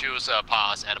Choo-Choo's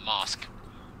pass at a mosque.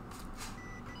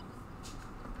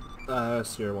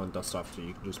 Sierra 1, dust off 2,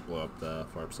 you can just blow up the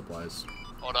farm supplies.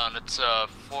 Hold on, it's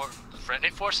 4 friendly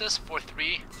forces,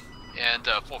 4-3, and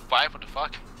 4-5, what the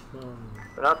fuck?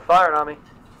 They're not firing on me.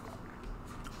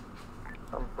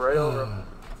 I'm right over 'em.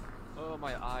 Oh,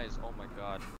 my eyes. Oh my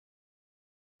god.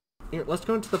 Here, let's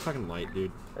go into the fucking light,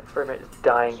 dude. That frame is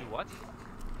dying. What?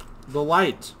 The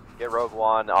light! Get Rogue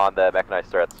One on the mechanized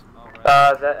threats.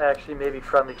 That actually may be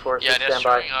friendly forces. Yeah, they're Stand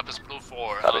by. showing up as Blue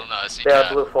 4 Copy. on They are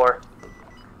CCAT. Blue 4.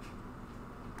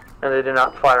 And they did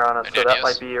not fire on us, Any so that ideas?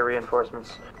 might be your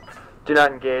reinforcements. Do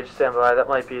not engage, stand by. That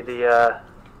might be the,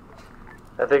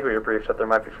 I think we were briefed that there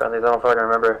might be friendlies. I don't fucking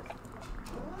remember.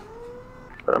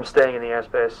 But I'm staying in the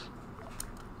airspace.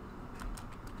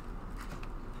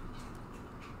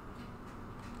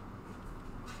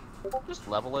 Just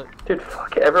level it. Dude,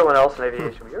 fuck everyone else in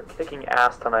aviation. We are kicking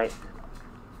ass tonight.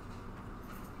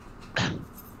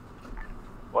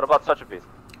 What about such a piece?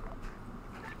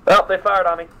 Oh, they fired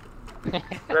on me.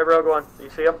 Red Rogue One. Do you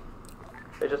see them?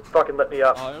 They just fucking lit me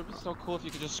up. Oh, it would be so cool if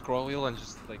you could just scroll wheel and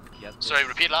just like get this. Sorry,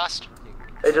 repeat last.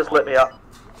 They just lit me up.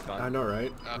 I know,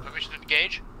 right? Permission to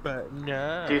engage? But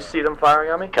no. Do you see them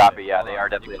firing on me? Copy, yeah, they are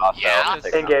definitely hostile. Yeah.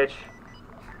 Engage.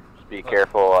 Just be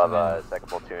careful of second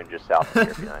platoon just south of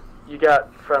TRP-9. You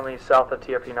got friendly south of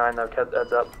TRP-9 though,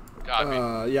 heads up.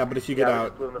 Copy. Yeah, but if you get out, we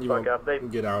just blew them you the won't fuck up. They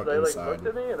get out like inside. looked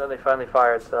at me and then they finally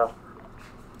fired, so.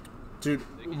 Dude,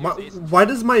 why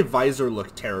does my visor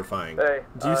look terrifying? Hey,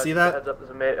 do you see that? Heads up,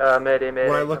 there's a mayday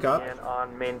When I look coming up? in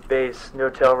on main base, no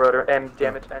tail rotor, and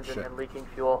damaged engine shit. and leaking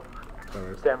fuel.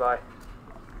 Alright. Stand by.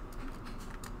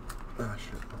 Ah,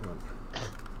 shit. Hold on.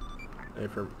 Hey,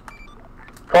 for...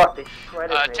 Fuck, they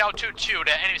shredded me. Tell 2-2,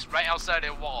 the enemy's right outside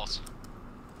their walls.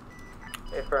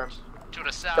 Hey, firm. To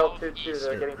the south. Tell 2-2,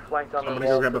 they're getting flanked on the Somebody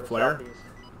walls go grab to a the flare? southeast.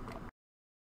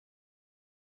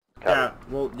 Yeah,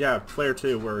 well, yeah, flare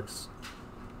 2 works.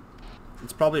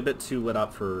 It's probably a bit too lit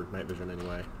up for night vision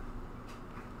anyway.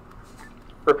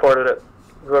 Reported it.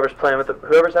 Whoever's playing with it,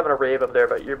 whoever's having a rave up there,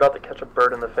 but you're about to catch a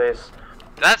bird in the face.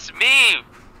 That's me!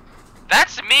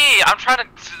 That's me! I'm trying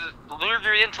to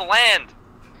lure you into land!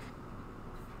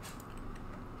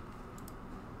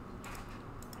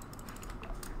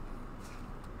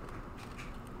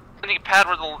 Landing pad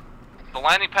where the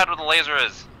landing pad where the laser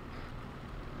is.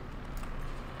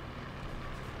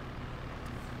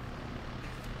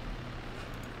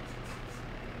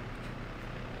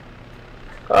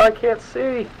 Oh, I can't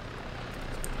see.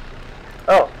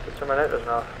 Oh, just turn my night vision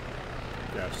off.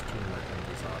 Yeah, just turn my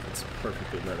lenses off. It's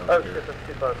perfectly lit Oh over shit, here. that's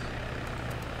too close.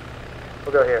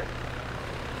 We'll go here.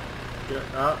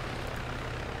 Yeah,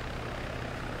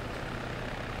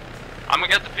 I'm gonna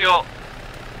get the fuel.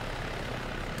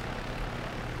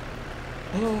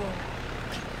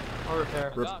 I'll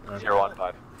repair.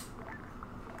 015.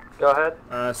 Go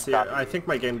ahead. see, I think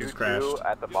my game just crashed. 2-2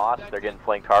 at the Moss, they're getting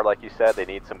flanked hard like you said. They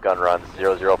need some gun runs.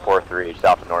 0043,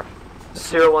 south and north.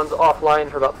 01's offline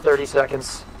for about 30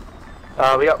 seconds.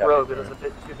 We got Rogue, but it's a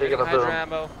bit too big of a boom.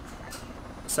 ammo.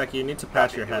 Seki, you need to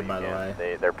patch your head, by the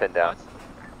way. They're pinned down.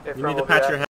 You need to patch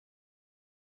your head.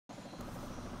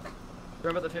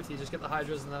 Remember the 50, just get the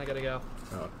hydras and then I gotta go.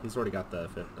 Oh, he's already got the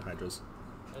hydras.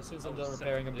 As soon as I'm done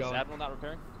repairing, I'm going. Is Admiral not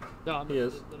repairing? No, He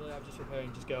is. literally, I'm just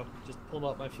repairing. Just go. Just pull them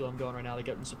up my fuel. I'm going right now. They're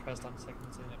getting suppressed on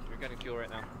seconds. You're getting fuel right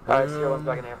now. Alright, 01's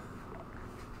back in here.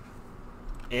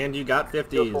 And you got Fuel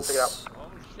full, take it 50s. out.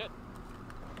 Oh shit.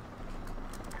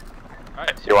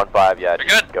 015, yeah,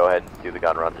 just go ahead and do the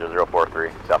gun run. 0043,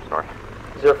 south and north.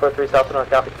 043 south and north,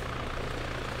 copy.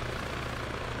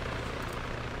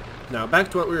 Now,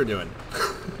 back to what we were doing.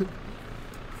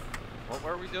 What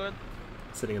were we doing?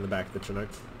 Sitting in the back of the Chinook.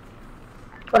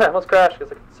 Okay, let's crash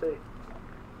because I can see.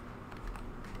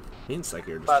 Me and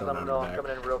Seki are just Let chilling them out know in I'm the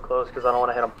coming back. in real close because I don't want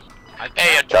to hit them.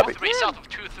 Hey, Copy. 2-3 south of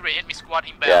 2-3, enemy squad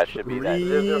inbound. Yeah, it should be that.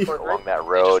 Along that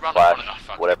road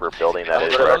 / whatever building that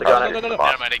is. No, Right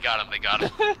never mind, they got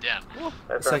him.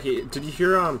 Damn. Seki, did you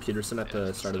hear Peterson at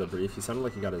the start of the brief? He sounded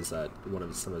like he got his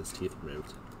some of his teeth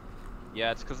removed.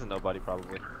 Yeah, it's because of nobody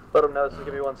probably. Let them know this is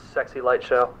going to be one sexy light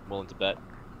show. Willing to bet.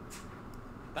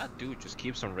 That dude just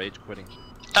keeps on rage quitting.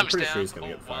 I'm pretty sure he's gonna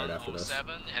get fired after this.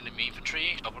 7, enemy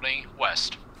infantry opening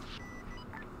west.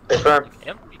 Confirm.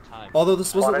 Every time. Although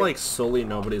this wasn't like solely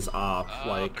nobody's op,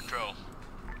 like Patrol.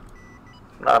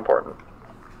 Not important.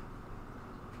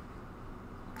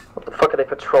 What the fuck are they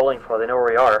patrolling for? They know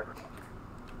where we are.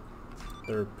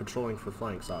 they're patrolling for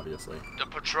flanks, obviously. The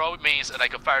patrol means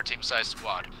like a fire team size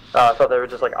squad. Oh, I thought they were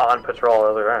just like on patrol.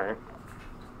 I was like, alright.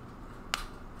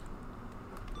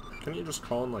 Can you just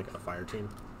call in like a fire team?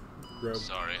 Rogue?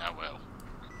 Sorry, I will.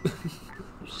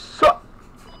 You suck!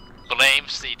 Blame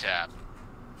CTAP.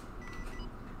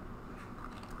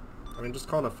 I mean, just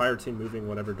call in a fire team moving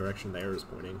whatever direction the air is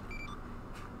pointing.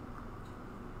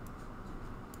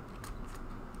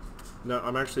 No,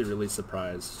 I'm actually really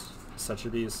surprised.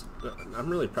 I'm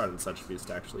really proud of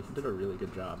Such-a-Beast, actually. He did a really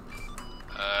good job.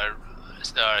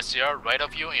 CR, right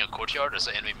of you in your courtyard, there's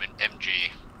an enemy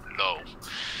MG. Low.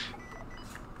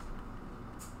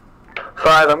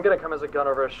 5, I'm gonna come as a gun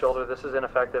over his shoulder. This is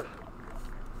ineffective.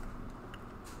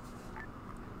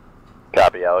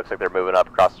 Copy, yeah, looks like they're moving up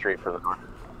across the street from the north.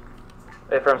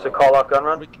 Hey, firm, so call off gun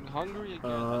run. Freaking hungry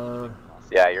again.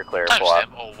 Yeah, you're clear. Pull out.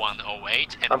 Timestamp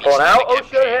 0108. I'm pulling out. Oh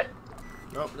shit, hit!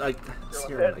 Nope, I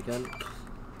scared him again.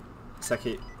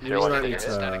 Seki, you Sure, might need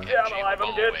to... Yeah, I'm alive,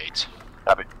 I'm good.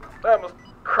 Copy. I almost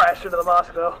crashed into the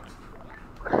mosque though.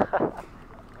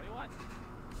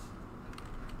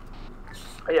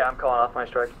 Yeah, I'm calling off my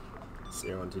strike.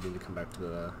 Sierra, do you need to come back to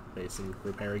the base and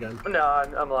repair again? No,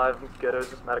 I'm alive. I'm good. It was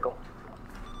just medical.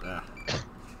 Ah.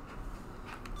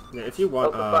 Yeah, if you want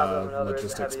Open 511, there is a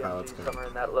logistics heavy pilots MG can. somewhere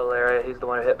in that little area. He's the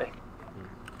one who hit me.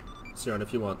 Siren,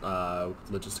 if you want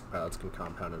logistic pilots can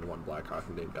compound into one Blackhawk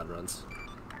and do gun runs.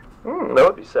 That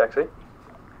would be sexy.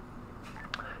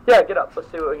 Yeah, get up.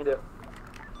 Let's see what we can do.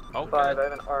 Okay. 5, I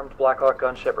have an armed Blackhawk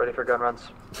gunship ready for gun runs.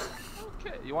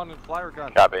 Okay, you want to fly or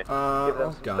gun? Copy. Give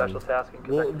them some Gun. special tasking.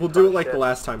 We'll do it like the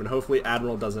last time, and hopefully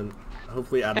Admiral doesn't.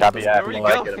 Hopefully Admiral Copy, doesn't yeah, blow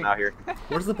I up. get him out here.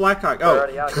 Where's the Blackhawk? They're Oh.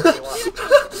 already out here if you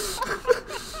want.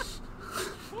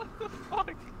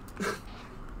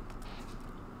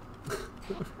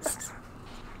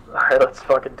 Alright, let's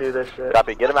fucking do this shit.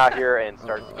 Copy, get him out here and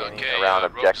start scanning around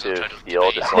objective Rogues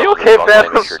steel. Just You okay,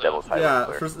 Phantom? make sure Devil's Highway Yeah.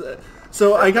 is clear.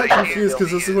 So I got confused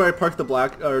because this is where I parked the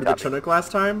the Chinook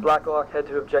last time. Blackhawk, head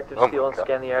to objective steel and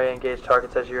scan the area. Engage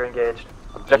targets as you're engaged.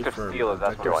 Objective Affirm. steel is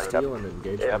that's Objective what steel and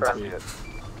engage Yeah, after affirm.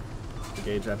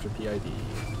 engage after PID.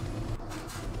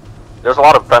 There's a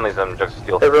lot of friendlies on objective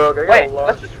steel. Hey Rogue, I got Wait, a large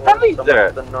that's just force friendlies somewhere there.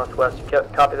 to the northwest. You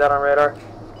copy that on radar?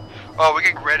 Oh, we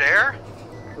get red air?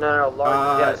 No,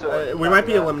 large. We might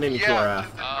be eliminating Yeah. QRF.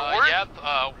 Yep,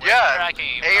 we're Yeah,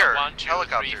 tracking air, 1, 2, 3,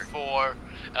 helicopter. 4,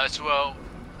 as well.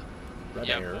 Red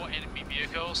Yeah, air. 4 enemy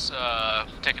vehicles,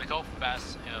 technical,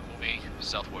 fast, moving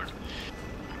southward.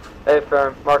 Hey,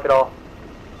 firm, mark it all.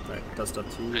 Alright, dust up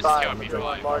 2. It's Five, gotta be you're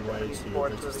fine. large One way police to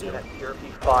force objective moving steel. in at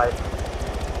PRP 5.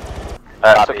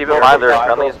 So keep in mind there's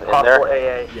friendlies in there.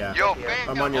 AA. Yeah. Yo,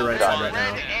 I'm on your right side right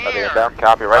now. Are they inbound?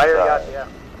 Copy, right I already got side. you, yeah.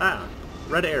 Ah,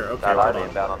 red air. Okay, Are hold they on.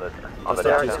 inbound on the Dust Yeah, up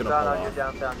downtown? 2's gonna down pull on your off.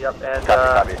 downtown, yep. And,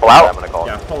 Copy. Pull out. I'm gonna call.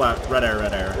 Yeah, pull out. Red air,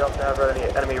 red air. we also have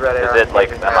enemy red air. Is it like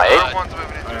engaging. MI8? One's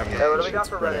moving into I have Hey, engage. what do we got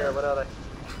for red air? What are they?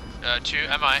 2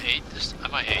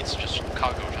 MI8s, just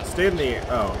cargo just. Stay in the.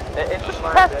 Oh, It's just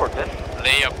transport, bitch.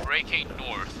 They are breaking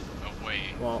north away.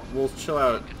 well, we'll chill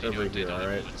out Continue over update here, on the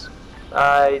alright? movements.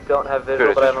 I don't have visual,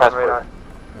 Dude, but it's I'm on just radar.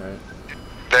 Alright.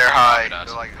 They're high. Copy that.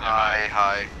 They're like They're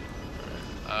high.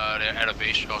 Their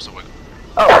elevation also went.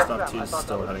 Oh, Dust crap, up I 2's thought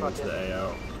still that heading was into the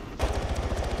AO.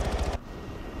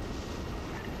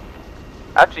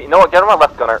 Actually, you know what? Get on my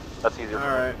left gunner. That's easier. for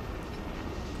me. Alright.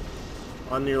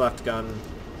 On your left gun.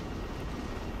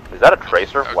 Is that a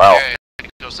tracer? Wow. Okay,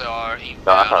 those are that's inbound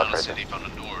not on the crazy. city from the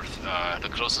north. The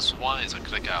closest one is a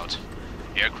click out.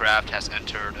 Aircraft has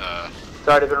entered. It's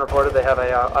already been reported they have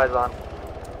eyes on.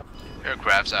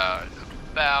 Aircrafts are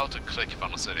about to click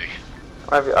from the city.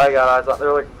 I got eyes on.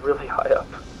 They're like really high up.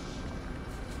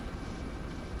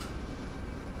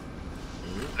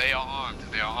 They are armed.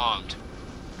 They are armed.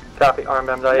 Copy, armed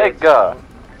MI8. Nigga.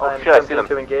 Oh I'm shit, I see attempting them.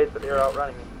 to engage, but they're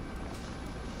outrunning me.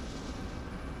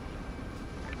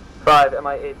 5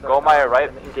 MI8. Go my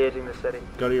right. Engaging the city.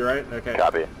 Go to your right? Okay.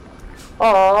 Copy.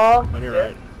 Aww. On your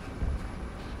right.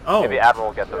 Oh! Maybe Admiral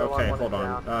will get them. Okay, One hold is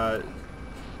on.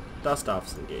 Dust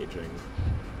off's engaging.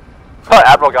 Oh,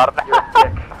 Admiral got him. You're a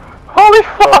dick. Holy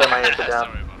Both fuck! MI8s are down.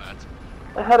 Sorry about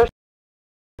that. I had a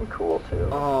cool too.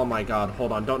 Oh my god,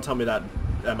 hold on. Don't tell me that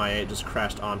MI8 just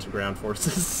crashed onto ground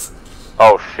forces.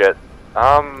 Oh shit.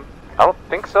 I don't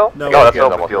think so. No, that's we're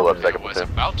good. almost fuel up It second was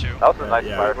platoon. about to. That was a nice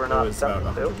yeah, fire. We're it not was about second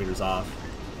 100 too. meters off.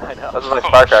 I know. That was a nice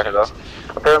firecracker though.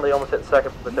 Apparently almost hit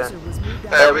second User platoon. was moved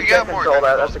Hey, out. we we got can more control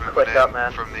that. That's a technicals quick moving up, in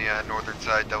man. from the northern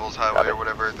side, Devil's Highway Copy. or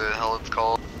whatever the hell it's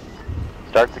called.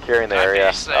 Start securing the I'd be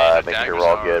area. saying the Making sure daggers we're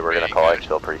all are good. We're gonna pretty call good.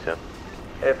 exfil pretty soon.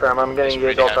 Hey, firm, I'm gonna It's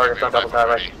engage pretty all heavy, targets on very Devil's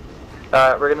Highway.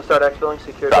 already. We're gonna start exfilling,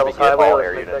 secure Copy. Devil's Get Highway. all Let's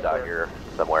area make that units out clear. here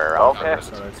somewhere around. Okay.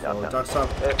 So that's Yeah, full. yeah. Dust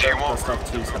off. Hey, Do you firm, want Dust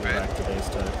off 2's heading Okay. back to base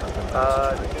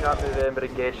to do not move in, but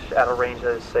engage at a range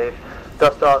that is safe.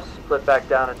 Dust off, split back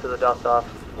down into the dust off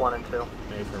 1 and 2.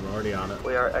 Hey, I'm already on it.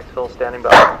 We are exfil standing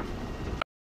by.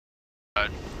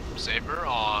 Saber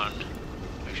on.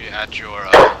 Actually, at your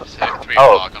 3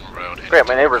 Oh, o'clock on the road. Great,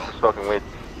 my neighbors are smoking weed.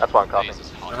 That's why I'm coughing.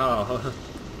 Jesus, hot. Oh.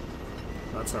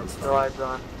 That sounds No fun. eyes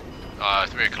on.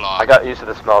 3 o'clock. I got used to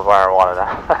the smell of marijuana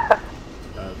now.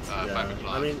 That's, 5 yeah.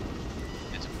 o'clock. I mean,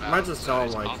 It's might just tell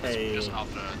it's them, like, on this- hey, just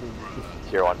after,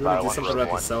 01 we wanna do 5 something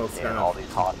about the cells, and kind all of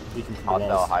these hot leaking from the hostile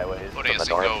walls. highways putting from a the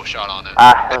north. single shot on it.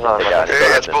 There's another guy.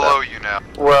 Hey, it's below you now.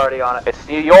 We're already on it. It's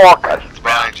New York! It's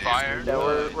behind you. Fire. Yeah,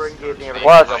 we're engaging everything.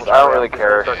 Plus, I don't really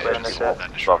care Start clearing this shit.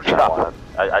 if smoke marijuana.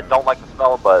 I don't like the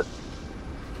smell, but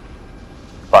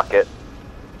fuck it.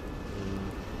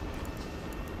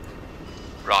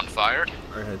 Round fired.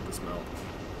 I hate the smell.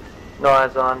 No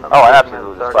eyes on. Oh, I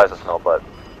absolutely despise the smell, but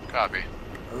Copy.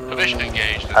 Division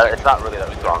engaged. it's not really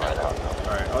that strong right now.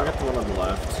 Alright, I'll get the one on the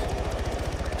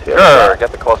left. Sure,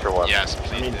 get the closer one. Yes, I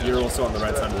please. mean, do. you're also on the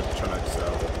right side of the Chinook,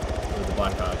 so with the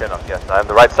Black Hawk. Fair enough, yes, I'm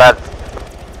the right side.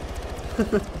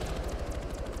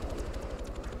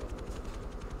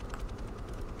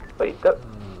 Wait, that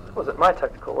wasn't my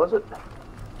technical, was it?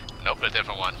 Nope, a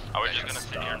different one. Are we just gonna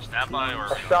sit here and stand by,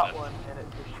 or? I shot one and it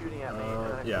was shooting at me, and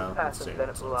then I Yeah, flew let's past stay, it, then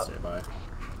it blew up. stay by.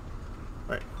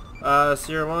 Alright.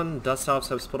 Sierra 1, dust ops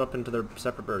have split up into their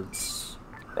separate birds.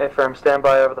 Hey, firm, stand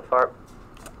by over the FARP.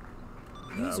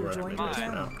 User we're joined at your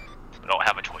channel. We don't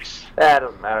have a choice. It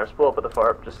doesn't matter. Spool up at the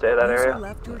FARP. Just stay at that User area.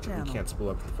 left your channel. You can't spool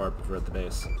up the FARP if we're at the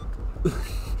base.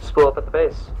 Spool up at the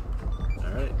base.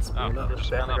 Alright, spooling up. Just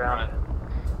stay on the ground.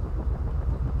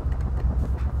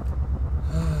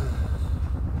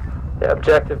 The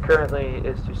objective currently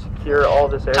is to secure all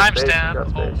this airspace.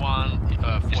 Timestamp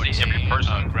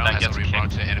 01:14. Ground has already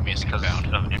marked the enemies inbound.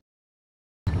 Enemies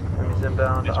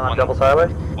inbound on Devil's Highway.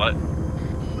 What?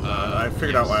 I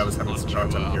figured out why I was having some hard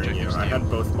time hearing you. I had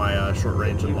both my short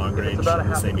range and long range in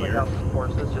the same ear.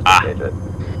 Forces, just engage it.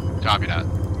 Copy that.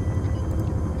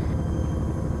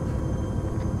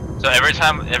 So every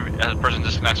time a person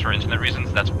disconnects for internet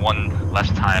reasons, that's one less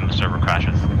time the server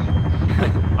crashes.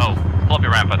 Oh, pull up your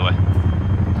ramp, by the way.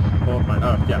 Pull up my.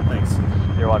 Oh, yeah, thanks.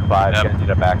 015, gonna need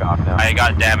to back off now. I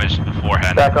got damaged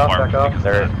beforehand. Back off, back off.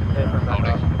 There. Back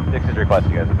off. 6 is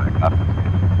requesting you guys to back off.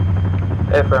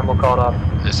 Hey, firm, we'll call it off.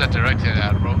 Is that directed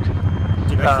at Rogue?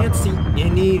 Dude, I can't see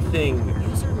anything.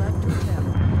 User left your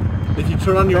channel. If you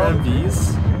turn on your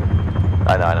MVs.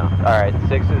 I know. Alright,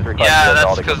 6 is requesting you guys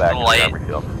all to go back to the armor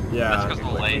field. Yeah. That's because of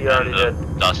the light We already and the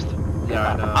did. dust.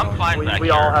 Yeah, I know. I'm fine back We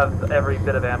here. all have every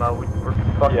bit of ammo. We're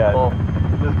fucking full.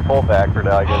 Just pull back for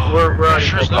now, I guess. We're already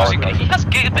Sure, full. losing. He has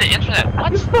gigabit internet.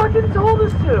 What? You fucking told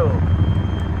us to!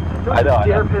 Don't I know.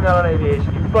 dare pin that on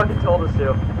aviation. You fucking told us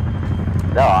to.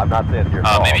 No, I'm not saying it's your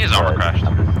fault. Maybe his armor crashed.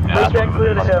 I'm just, We can't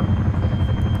clear to him.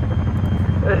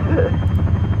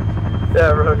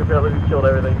 Yeah, Rogue apparently killed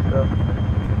everything, so.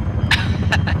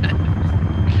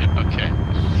 Okay.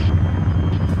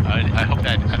 I hope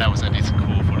that was at least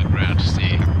cool for the ground to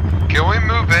see. Can we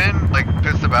move in, like,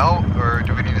 piss about, or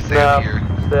do we need to stay No, here?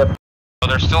 stay. Oh,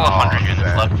 there's still 100 units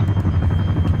left.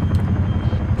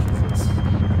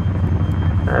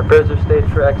 Alright, birds are staged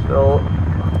for exfil.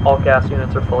 All gas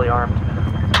units are fully armed.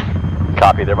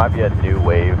 Copy, there might be a new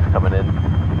wave coming in.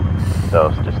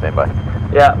 So just stand by.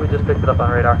 Yeah, we just picked it up on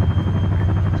radar.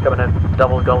 It's coming in.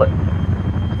 Double gullet.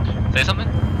 Say something?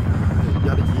 You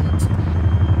gotta eat.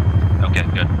 Okay,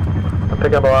 good. I'm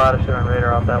picking up a lot of shit on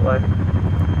radar off that way.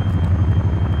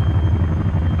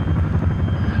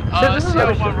 This is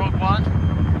Sierra the 1 Rogue 1.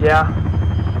 Yeah.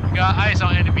 We got eyes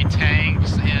on enemy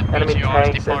tanks and Enemy BTRs tanks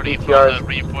and departing from BTRs the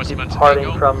reinforcements departing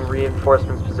angle. from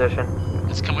reinforcements position.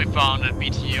 It's can we found a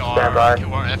BTR Stand by.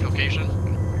 QRF location.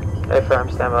 Hey, firm,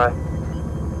 stand by.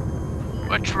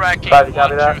 We're tracking 5, you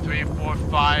copy 1, that? 2, 3, 4,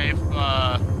 5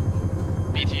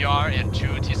 BTR and 2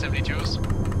 T-72s.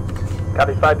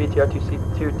 Copy 5 BTR,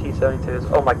 2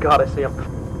 T-72s. Oh my god, I see them.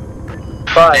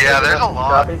 5. Yeah, there's a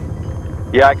lot. Copy.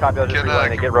 Yeah, I copy. I was just Can,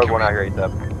 relaying to get Rogue 1 out here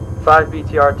ASAP. 5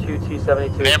 BTR, 2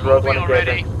 T-72s. They're Rogue 1 moving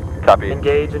already. engaging. Copy.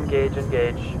 Engage, engage,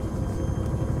 engage.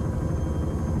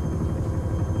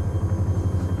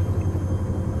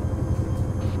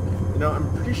 You know,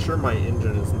 I'm pretty sure my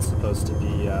engine isn't supposed to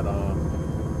be at,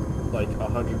 like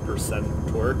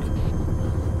 100% torque.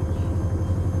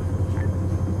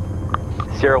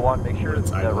 Sierra 1, make sure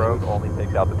It's that idling. Rogue only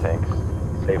takes out the tanks.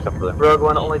 Save some for them. Rogue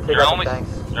 1, only take You're out only, the tanks.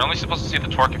 you're only supposed to see the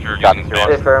torque if you're Copy, using Sierra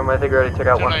Hey, base. firm, I think we already took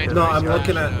out one. Tonight, No, I'm these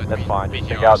looking guys, at- That's fine, just BTRs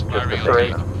take out just the firing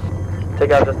Three. on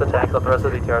Take out just the tanks, let the rest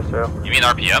of the BTRs through. You mean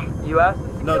RPM? You asked?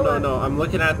 No, I'm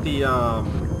looking at the,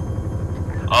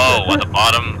 Oh, at the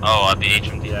bottom? Oh, at the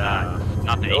HMD. Yeah.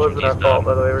 Not the It wasn't our HMDs, fault,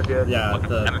 by the way, we're good. yeah, What,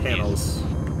 the MFDs? panels.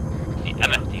 the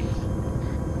MFDs.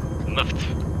 Lift.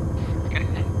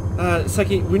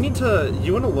 Seki, we need to,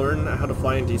 you want to learn how to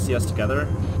fly in DCS together?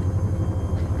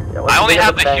 Yeah, once I you only get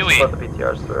have the tanks, Huey. Let the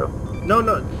BTRs through.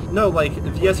 No, like,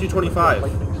 the SU-25.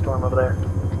 Lightning storm over there.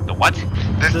 The what? This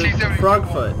The T-72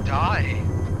 Frogfoot. will die.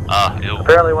 Ew.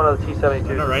 Apparently one of the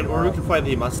T-72s. Alright, or we can fly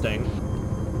the Mustang.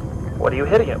 What are you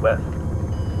hitting it with?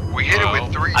 We hit it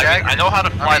with 3 I mean, daggers. I know how to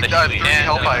fly the Huey, 3 and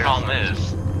the Hellfires. problem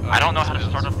is, I don't know how to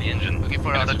start up the engine. Looking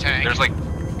for another tank. There's like,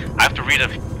 I have to read a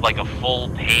full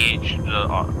page,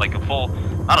 like a full,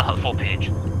 not a full page,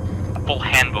 a full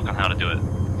handbook on how to do it.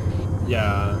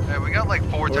 Yeah. Hey, we got like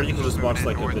 4 Or you can just watch,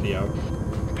 like, a north. video.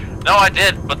 No, I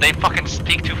did, but they fucking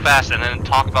speak too fast and then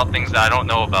talk about things that I don't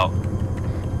know about.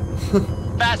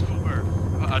 Fast mover!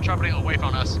 Traveling away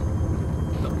from us.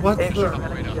 What Hey, the? firm,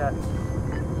 enemy jet.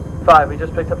 5, we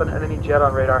just picked up an enemy jet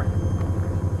on radar.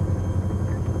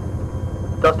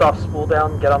 Dust off, spool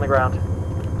down, get on the ground.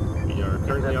 We are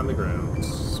currently on the ground,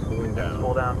 spooling down.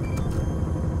 Spool down.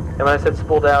 And when I said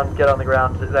spool down, get on the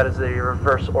ground, that is the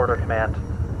reverse order command.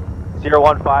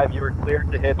 015, you were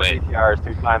cleared to hit Wait. the BTRs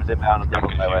 2 times inbound on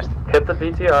Devil's Highway. Hit the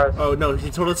BTRs. Oh no, he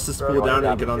told us to spool down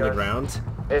and get on the ground.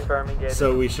 Affirm engaging.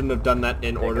 So we shouldn't have done that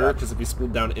in order, because if we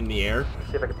spooled down in the air.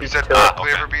 See if I can You beat said you to it.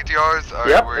 clear for BTRs? Alright,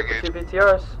 Yep, we're hit the engaged. 2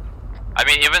 BTRs. I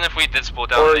mean, even if we did spool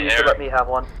down Or in you the could air, let me have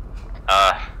one.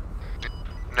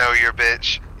 No, you're a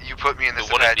bitch. You put me in we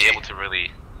this wouldn't be Apache. able to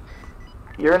really,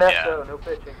 You're an Yeah. SO, no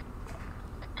pitching.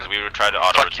 because we would try to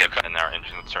auto rotate and our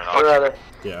engine would turn Where off. are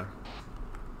they? Yeah.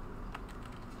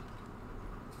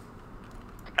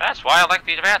 That's why I like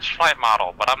the advanced flight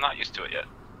model, but I'm not used to it yet.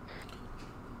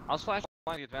 I was flying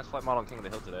the advanced flight model on King of the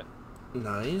Hill today.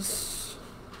 Nice.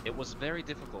 It was very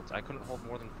difficult. I couldn't hold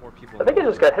more than 4 people. I think I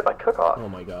just got hit by cook-off. Oh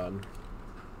my god.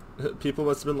 People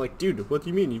must have been like, dude, what do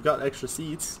you mean? You've got extra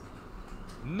seats.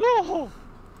 No!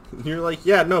 And you're like,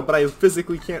 yeah, no, but I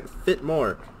physically can't fit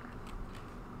more.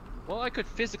 Well, I could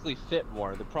physically fit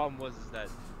more. The problem was is that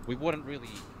we wouldn't really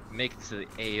make it to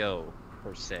the AO,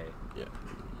 per se. Yeah,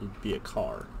 you'd be a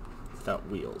car without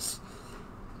wheels.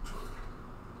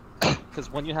 Because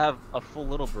when you have a full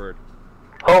little bird,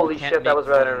 Holy you can't shit, that make was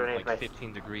right more than, underneath like me.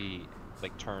 15-degree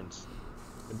like turns.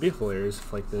 It'd be hilarious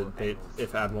if like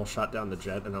if Admiral shot down the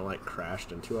jet and it like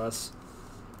crashed into us.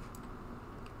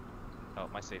 Oh,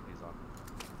 my safety's on.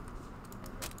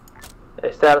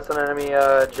 Hey, status on enemy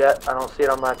jet. I don't see it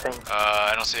on my ping.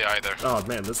 I don't see it either. Oh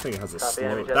man, this thing has a Copy, slow.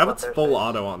 enemy jet That left was there, full space.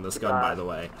 auto on this gun, by the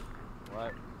way.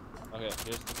 What? Okay,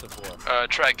 here's the 4.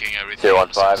 Tracking everything.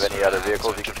 015, any other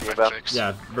vehicles you can see about?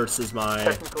 Yeah, versus my.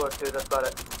 Technical O2, that's about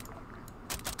it.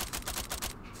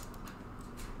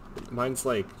 Mine's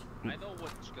like. I know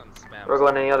which gun spams. We're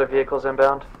going any other vehicles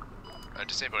inbound?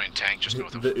 Disabling tank just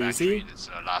north of The the factory. Uzi? It's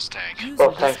last tank.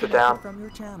 Both tanks are down. From your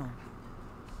channel.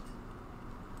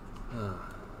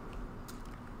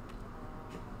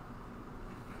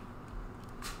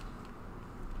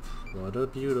 What a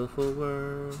beautiful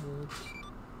world.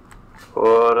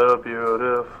 What a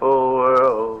beautiful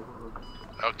world.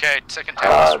 Okay, second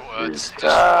tank was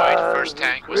destroyed. First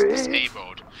tank was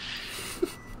disabled.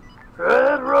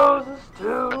 Red roses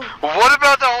too. What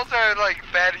about the whole time, like,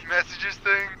 baddie messages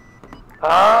thing?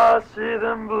 I see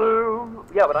them bloom.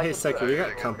 Yeah, but I Hey, can Seki, we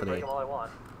got company. break them all I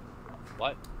want.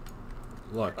 What?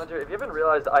 Look. Hunter, if you haven't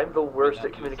realized, I'm the worst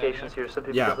at communications here. Some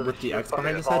people Yeah, because of with the sheer X behind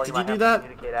fucking his head. Did volume you I do have to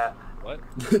that? communicate at.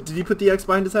 What? Did you put the X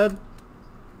behind his head?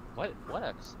 What? What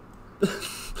X?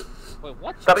 Wait,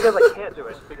 what? It's not because I can't do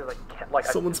it, it's because I can't. Like,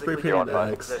 Someone I spray physically painted can't the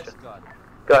do X. the position.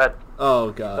 Go ahead. Oh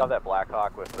You saw god. that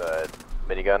Blackhawk with the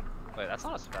minigun? Wait, that's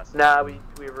not as fast. Nah, we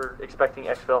were expecting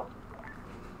exfil.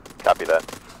 Copy that.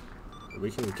 We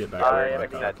can get back I to am the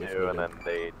Expecting Blackhawk that if too, and needed. then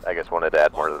they, I guess, wanted to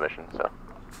add more to the mission, so.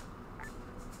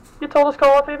 You told us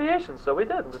call off aviation, so we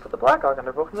did. We put the Blackhawk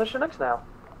under both position X now.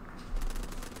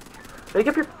 Make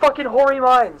up your fucking hoary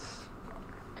minds.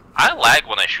 I lag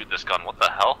when I shoot this gun, what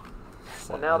the hell?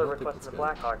 Well, now they're requesting the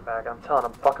Blackhawk back. I'm telling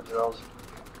them, fuck themselves.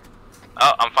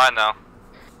 Oh, I'm fine now.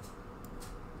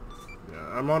 Yeah,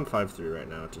 I'm on 5.3 right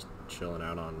now, just chilling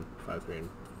out on 5.3 and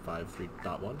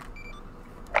 5.3.1.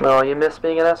 No, you miss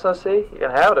being an SOC? You can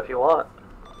have it if you want.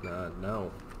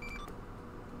 No.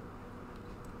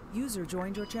 User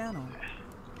joined your channel.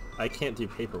 I can't do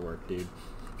paperwork, dude.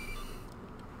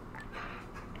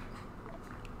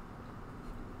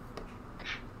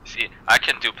 See, I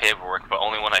can do paperwork, but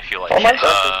only when I feel like Oh my it.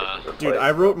 god. Dude,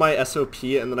 I wrote my SOP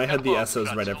and then I had the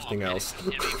SOs write everything else.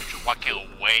 Walking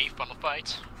away from the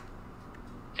fight.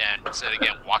 And instead of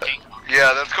again walking.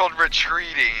 Yeah, that's called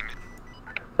retreating.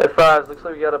 Hey, Fries, looks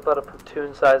like we got about a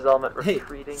platoon-sized element Hey,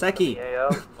 retreating Seki. from the AO.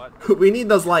 What? We need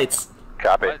those lights.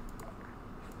 Copy. What?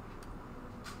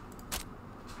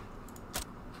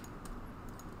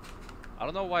 I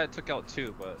don't know why it took out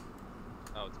 2, but...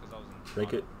 Oh, it's because I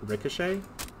was in... Ricochet?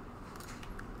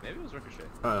 Maybe it was Ricochet.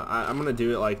 I'm gonna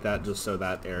do it like that just so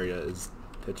that area is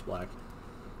pitch black.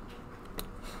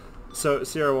 So,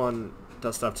 Sierra 1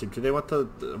 does stuff too. Do they want the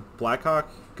Blackhawk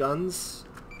guns?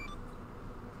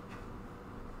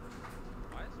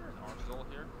 Why is there an arsenal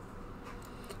here?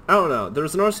 I don't know.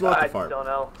 There's an arsenal at I the far. don't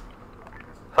know.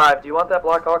 5, do you want that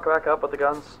Blackhawk back up with the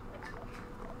guns?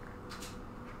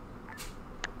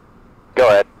 Go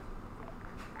ahead.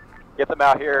 Get them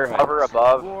out here, hover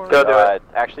above. Go do it.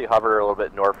 Actually hover a little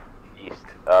bit northeast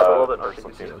A little of bit first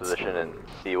northeast. platoon's position and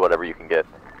see whatever you can get.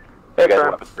 Hey, You guys are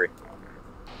Fern. weapons free.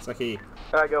 Seki.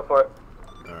 Alright, go for it.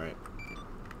 Alright.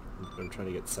 I'm trying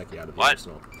to get Seki out of the What?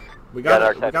 arsenal. We Got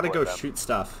our gotta technical go inbound. shoot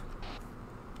stuff.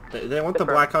 They want the Different.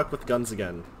 Blackhawk with guns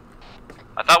again.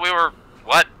 I thought we were...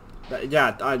 What?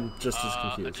 Yeah, I'm just as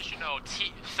confused. Additional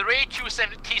T3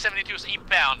 T-72s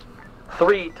inbound.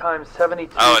 3 times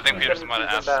 72. Oh, I think Peterson might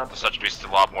have inbound. asked such beast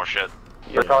to lob more shit.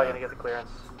 You're probably gonna get the clearance.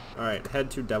 Alright, head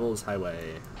to Devil's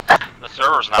Highway. The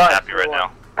server's not Fine, happy right go on.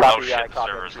 now. Oh shit, the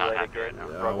server's not hacked right now.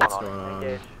 Yeah, what's going on?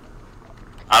 Engage.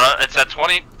 I don't know, it's at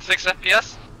 26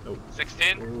 FPS? Oh.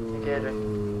 16?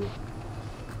 Engaging.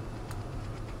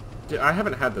 Dude, I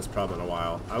haven't had this problem in a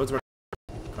while. I was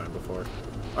fine before.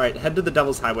 Alright, head to the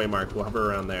Devil's Highway mark. We'll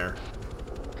hover around there.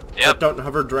 Yep. But don't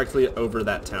hover directly over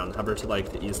that town. Hover to,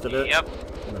 like, the east of it. Yep.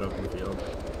 In that open field.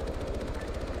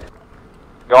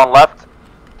 Going left.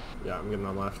 Yeah, I'm getting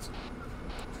on left.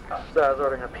 So I was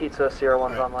ordering a pizza, Sierra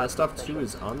 1's Right, on left. that stuff 2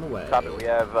 is on the way. Copy, we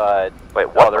have, wait,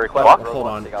 what? They're requesting Hold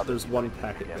on, there's one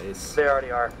packet base. They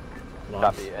already are.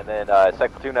 Copy, and then,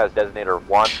 Sec Platoon has designator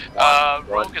 1,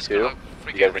 Rogue is 2. gonna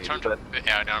freaking return to...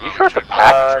 Yeah, no, You sure it's a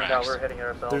pack? No, we're hitting it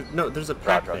ourselves. There's a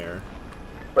pack there.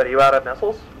 But are you out of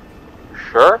missiles?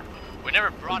 Sure? We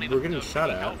never brought in We're getting shot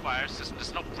at. Hellfire,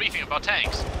 there's no briefing about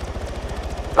tanks.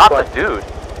 Not the dude.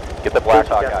 Get the Black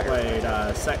Hawk out here. Wait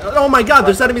a sec. Oh my god,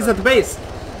 there's enemies at the base!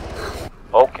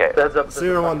 Okay.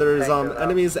 Zero 1, there's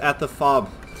enemies at the fob.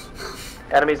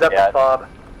 Enemies at the fob.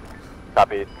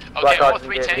 Copy. Okay, all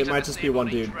 3 tanks it might just be one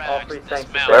dude. All 3 tanks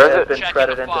Where is have been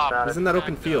shredded and dismounted. He's in that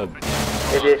open field.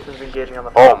 Aviation's engaging on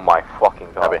the Oh fob. my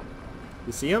fucking god.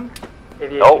 You see him?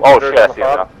 Aviation Oh shit, I see him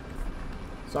now.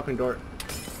 Stopping door.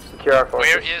 Secure our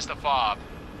forces. Where is the fob?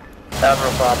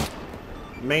 Admiral fob.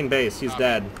 Main base, he's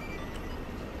dead.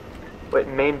 Wait,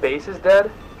 main base is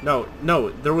dead? No,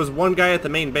 there was one guy at the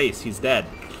main base, he's dead.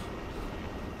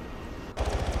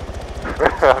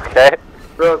 Okay.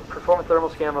 Rogue, perform a thermal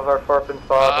scan of our FARP and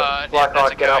fob.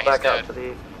 Blackhawk, get out back out to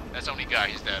the... That's the only guy,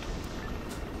 he's dead.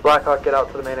 Blackhawk, get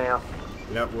out to the main AL.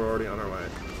 Yep, we're already on our way.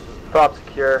 Fob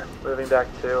secure, moving back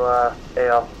to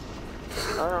AL.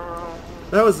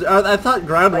 That was, I thought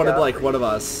ground wanted like one of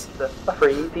us.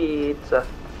 Free pizza.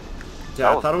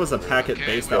 Yeah, I thought it was a packet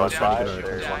base that was trying to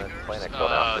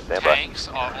get Tanks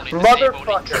are only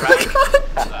Motherfucker!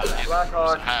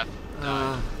 Blackhawk.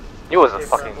 He was a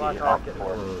fucking Blackhawk, get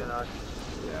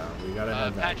yeah, we gotta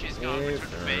head back.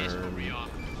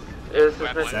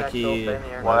 Seki,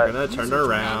 we're gonna turn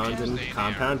around and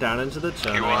compound down into the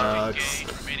Chinooks.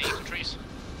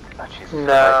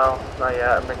 No, not yet.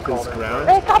 I've been called in. Ground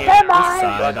can't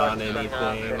decide on anything.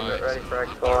 Ready for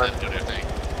X4.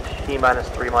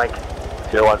 T-3, Mike.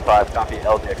 015, copy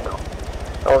LZXL.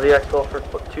 LZXL for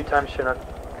 2 times Chinook.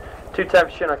 2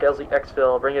 times Chinook,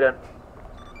 LZXL, bring it in.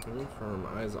 Confirm,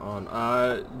 eyes on.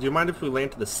 Do you mind if we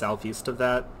land to the southeast of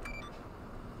that?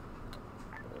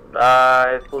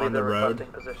 I believe On the they're road?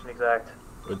 requesting position exact.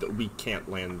 We can't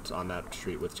land on that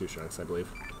street with 2 Chinooks, I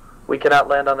believe. We cannot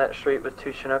land on that street with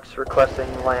 2 Chinooks requesting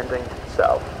landing to the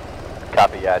south.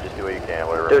 Copy, yeah, just do what you can,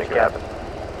 whatever Do makes what it you happen.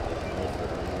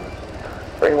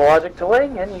 Bring the logic to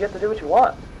wing and you get to do what you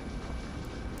want.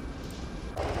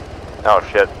 Oh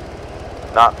shit.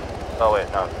 Not. Oh wait,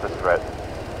 no, this is right.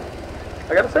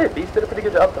 I gotta say, Beast did a pretty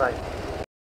good job tonight.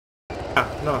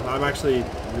 Yeah, no, I'm actually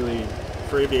really...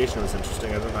 For aviation, it was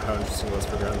interesting. I don't know how interesting it was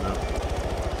for ground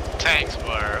though. Tanks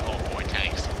were, oh boy,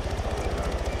 tanks.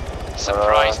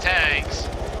 Surprise tanks!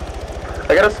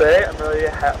 I gotta say, I'm really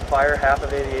fire half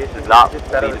of aviation. Did not it's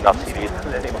better need than enough Beast CDs.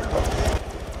 than anyone else.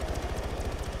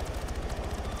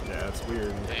 Yeah, it's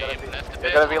weird.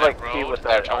 They're gonna be like T with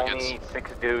that only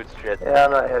 6 dudes shit. Yeah,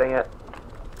 I'm not hitting it.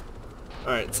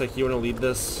 Alright, so you wanna lead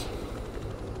this?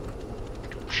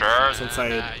 Sure. Since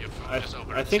I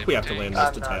think we have to land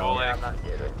this detail. I'm not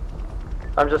hitting.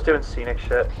 I'm just doing scenic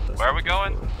shit. Where are we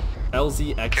going?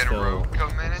 LZXville.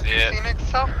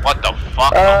 What the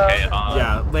fuck? Okay,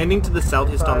 yeah, landing to the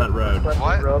southeast on that road.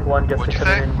 What? Rogue One gets What'd to you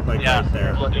come say? in. Like Yeah, right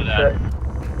there. we'll do that.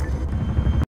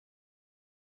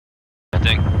 I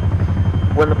think.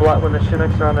 When the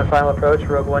Chinooks are on their final approach,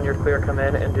 Rogue One, you're clear. Come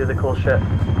in and do the cool shit.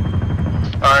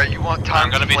 Alright, you want time?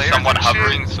 I'm gonna be somewhat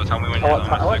hovering, so tell me when I you're want,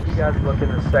 done. I want you guys looking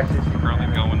as sexy as you Currently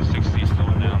can. going 60,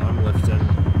 slowing down. I'm lifting.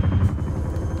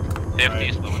 50,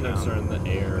 Alright, slowing Chinooks down. are in the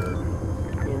air.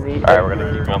 Alright, we're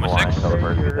gonna keep on the line until the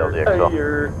first LZXL.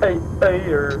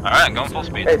 Alright, I'm going full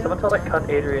speed. Hey, someone tell that cunt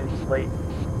Adrian he's late.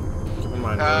 Keep in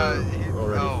mind,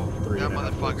 we're already 3 that and a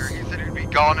half motherfucker. weeks. He said he'd be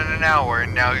gone in an hour,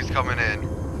 and now he's coming in.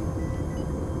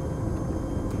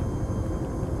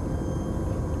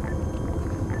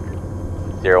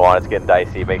 0-1, it's getting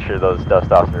dicey. Make sure those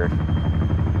dust offs are.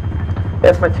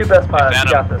 Yeah, it's my 2 best pilots. You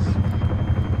got this.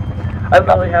 I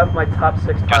literally have my top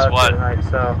 6 pilots what? tonight,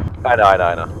 so. I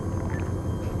know.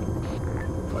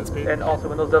 Flight speed? And also,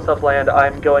 when those dust offs land,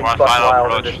 I'm going We're on buck final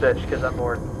wild in approach. this bitch because I'm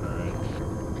bored. Alright.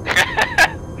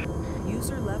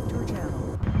 User left your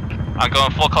channel. I'm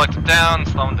going full collective down,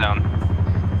 slowing down.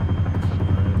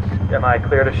 Am I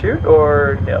clear to shoot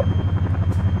or no?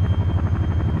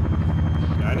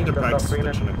 Yeah, I need to Dust practice off, bring it the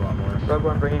in. Chinook a lot more. Rogue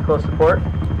One bringing close support.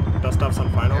 Dust offs on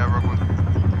final? Yeah, Rogue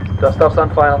One. Dust off's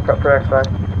on final, prep for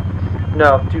X5.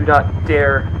 No, do not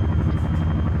dare.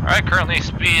 Alright, currently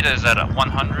speed is at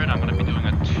 100. I'm going to be doing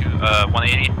a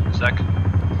 180 a sec.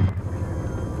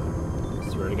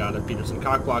 Swear to God, if Peterson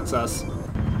cock blocks us.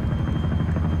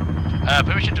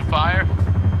 Permission to fire.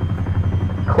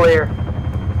 Clear.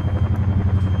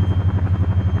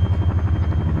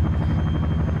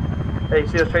 Hey, you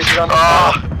see those traces on the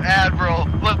Oh, Admiral,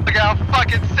 look how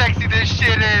fucking sexy this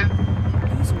shit is.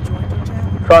 User joined your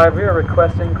channel. 5, we are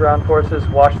requesting ground forces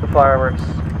watch the fireworks.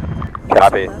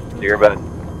 Copy. To your bed.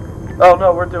 Oh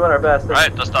no, we're doing our best.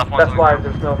 Alright, dust off. That's why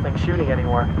there's no thing shooting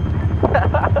anymore.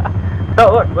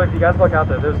 No, look, you guys look out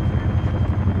there. There's...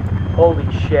 Holy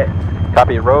shit.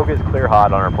 Copy. Rogue is clear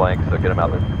hot on our flank, so get him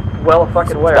out there. Well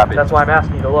fucking where? Copy. That's why I'm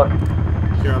asking you to look.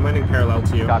 Here, I'm landing parallel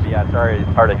to you. Copy. Yeah, sorry, it's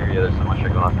hard to hear you. There's so much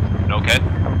shit going on. Okay.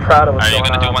 I'm proud of what's Are you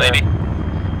going going to do on out 180?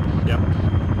 there.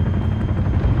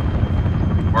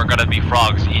 Yep. We're going to be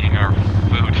frogs eating our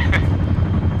food.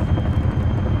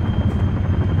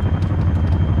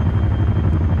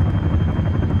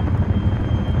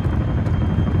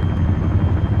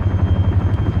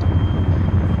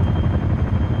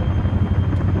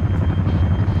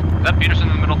 Is that Peterson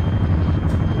in the middle?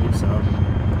 I believe so.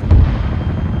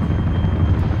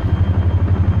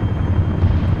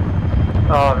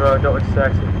 Oh, bro, don't look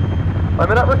sexy. Why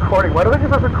am I not recording? Why do I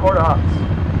never record ops?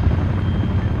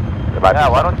 Yeah,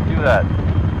 why don't you do that?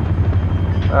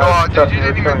 Oh, dude, trust you me,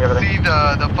 we're didn't killing even everything. see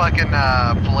the fucking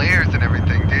flares and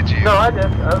everything, did you? No, I did.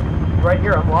 I was right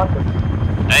here. I'm watching.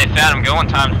 Hey, Phantom, go on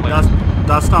time, please.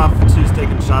 Dust off 2's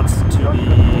taking shots to the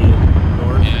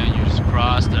north. Yeah, you just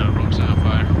crossed. Rogue's on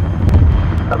fire.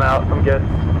 I'm out. I'm good.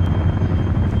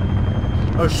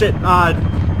 Oh shit,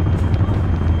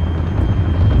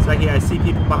 Zeki, I see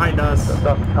people behind us.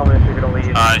 Stop. Tell me if you're gonna leave.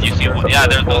 You see, yeah,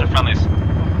 those are friendlies.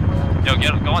 Yo,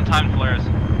 go on time, flares.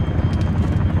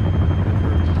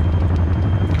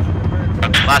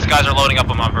 Last guys are loading up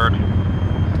on my bird.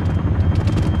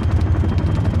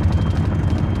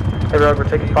 Hey, Rogue, we're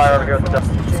taking fire over here with the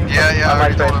dust. Yeah, On I my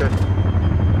already told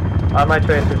tracers. On my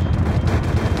tracers.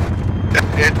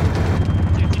 It,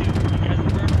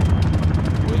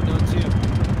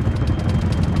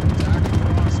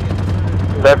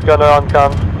 Left gunner on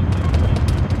com.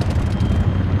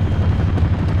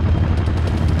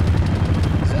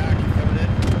 Zach, you coming in?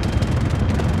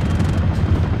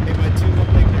 Hey, my two look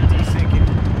like they're desyncing.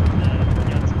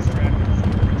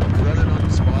 Running on the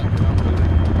spot, we're not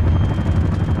moving.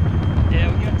 Yeah,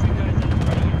 we got two guys that are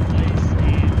running in place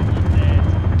and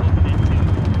one that's looking into.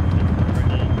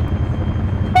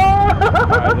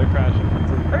 Alright, they're crashing.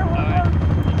 Alright,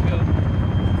 let's go.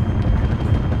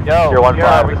 Yo, you're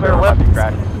 1-5. We clear lift.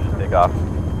 Crash. Just take off.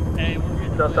 Hey, we're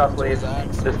good. Dust off, lead.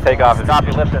 Just take off.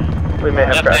 Copy. Lifting. We may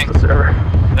have Lifting. crashed the server.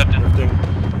 Lifting.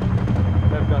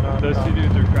 Those two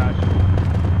dudes are crashing.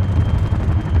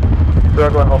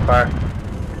 Rogue one, hold fire.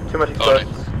 Too much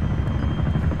explosives.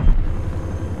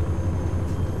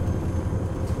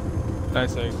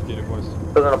 Nice executed, boys.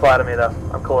 Doesn't apply to me though.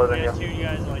 I'm cooler than you. Two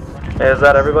guys like running. Hey, is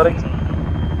that everybody?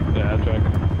 Yeah, I'm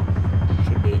tracking.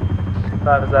 Should be.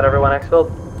 5, is that everyone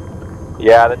X-filled?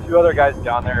 Yeah, the two other guys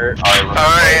down there are...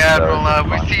 Alright, Admiral,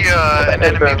 we see an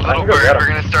enemy Hey, little I can go bird. get him. We're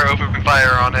gonna start opening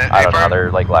fire on it. I don't know, Firm?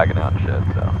 they're like lagging out and shit,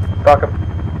 so... Fuck him.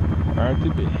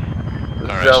 RTB.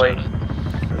 Zoe.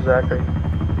 Zachary.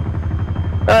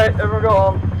 Alright, everyone go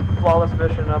home. Flawless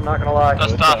mission, I'm not gonna lie.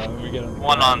 Dust off.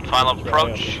 One on final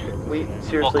approach. We Full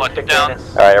seriously collective kicked down.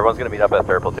 Dennis. Alright, everyone's gonna meet up at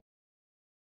third platoon.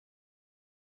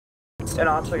 And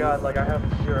honestly, God, like, I have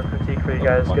zero critique for you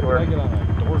guys. Good work.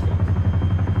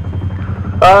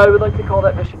 I would like to call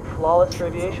that mission flawless for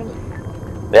aviation.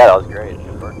 Yeah, that was great.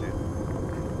 Good work, dude.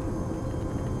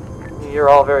 You're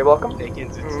all very welcome.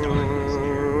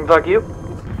 Fuck you.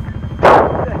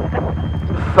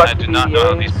 Fuck I do not know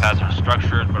how BDAs. these paths are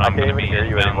structured, but I'm can't going to even be hear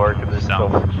you inbound anymore because there's so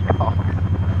south. much golf.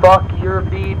 Fuck your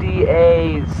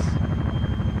BDAs.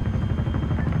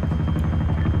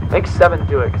 Make 7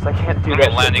 do it, because I can't do I'm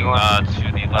that going to be shit landing anymore. to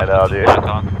the left I know, of dude.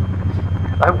 Blackhawk.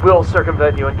 I will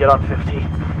circumvent you and get on 50.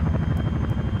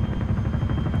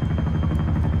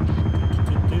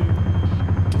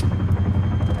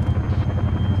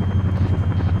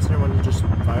 Is there one to just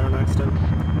fire on accident?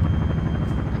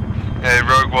 Hey,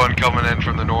 Rogue One coming in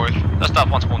from the north. Dust off,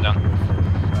 one spoon down.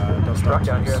 Dust Truck off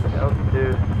down here. 2's. Oh,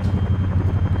 dude.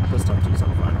 Dust off 2's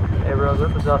on final. Hey, Rose,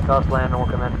 let the dust house land and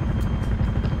we'll come in.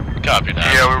 Copy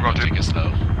that. Yeah, we were going to. Take it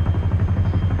slow.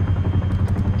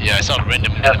 Yeah, I saw a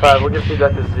random F5, we'll give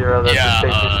feedback to 0. That's yeah,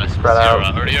 the space spread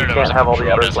out. Earlier You there was can't a have all the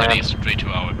patrol others heading land. straight to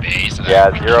our base. And Yeah,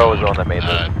 then 0 was the one that made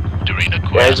the... during green Yeah,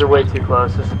 across. these are way too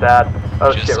close. This is bad.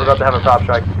 Oh Just shit, we're about to have a prop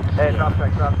strike. Hey, Yeah. prop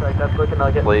strike, prop strike. That's looking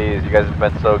like it. Please, you guys have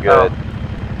been so good.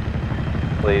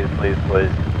 Please, please,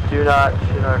 please. Do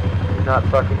not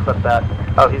fucking clip that.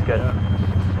 Oh, he's good.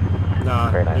 Yeah.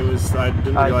 Nah, Very nice. it was. I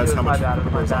didn't realize how much it it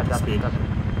was was my off the bad. speed.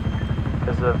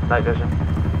 Because of night vision.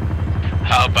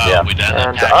 How about Yeah. we then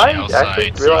And attack I outside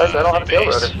actually realized I don't have a tail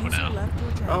base rotor. for User now. left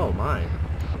your channel. Oh my.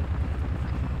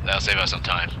 That'll save us some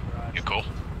time. You cool?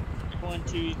 Going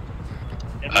to.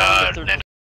 Then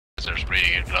there's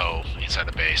really low inside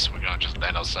the base. We're gonna just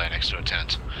land outside next to a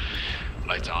tent.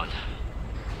 Lights on.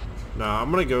 No, I'm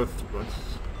gonna go.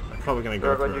 I'm probably gonna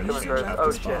go Gargoyle, for you it. coming Just first? have Oh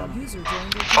this shit. bomb. User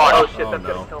joined your Oh channel. shit, that's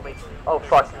no. gonna kill me. Oh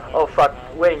fuck. Oh fuck.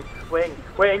 Wing.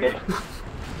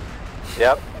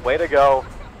 Yep, way to go.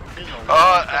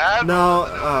 No,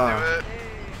 Do it.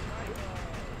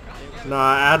 no,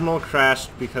 Admiral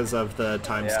crashed because of the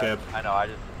time Yeah, skip. I know,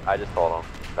 I just told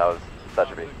him. That was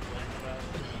such a beat.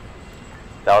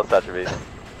 That was such a beat.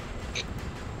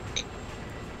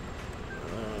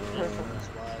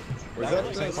 Was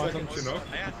that the Phantom Chinook?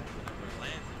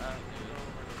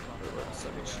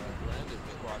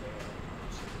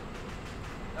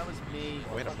 That was me.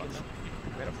 Wait a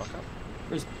fuck up.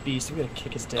 Where's Beast? I'm gonna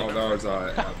kick his dick. Oh, that was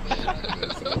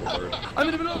I'm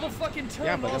in the middle of a fucking turn.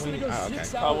 Yeah, but I was then gonna we- go oh, okay.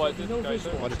 6 hours with no We'll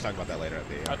visual. just talk about that later at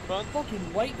the.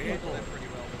 Fucking white people.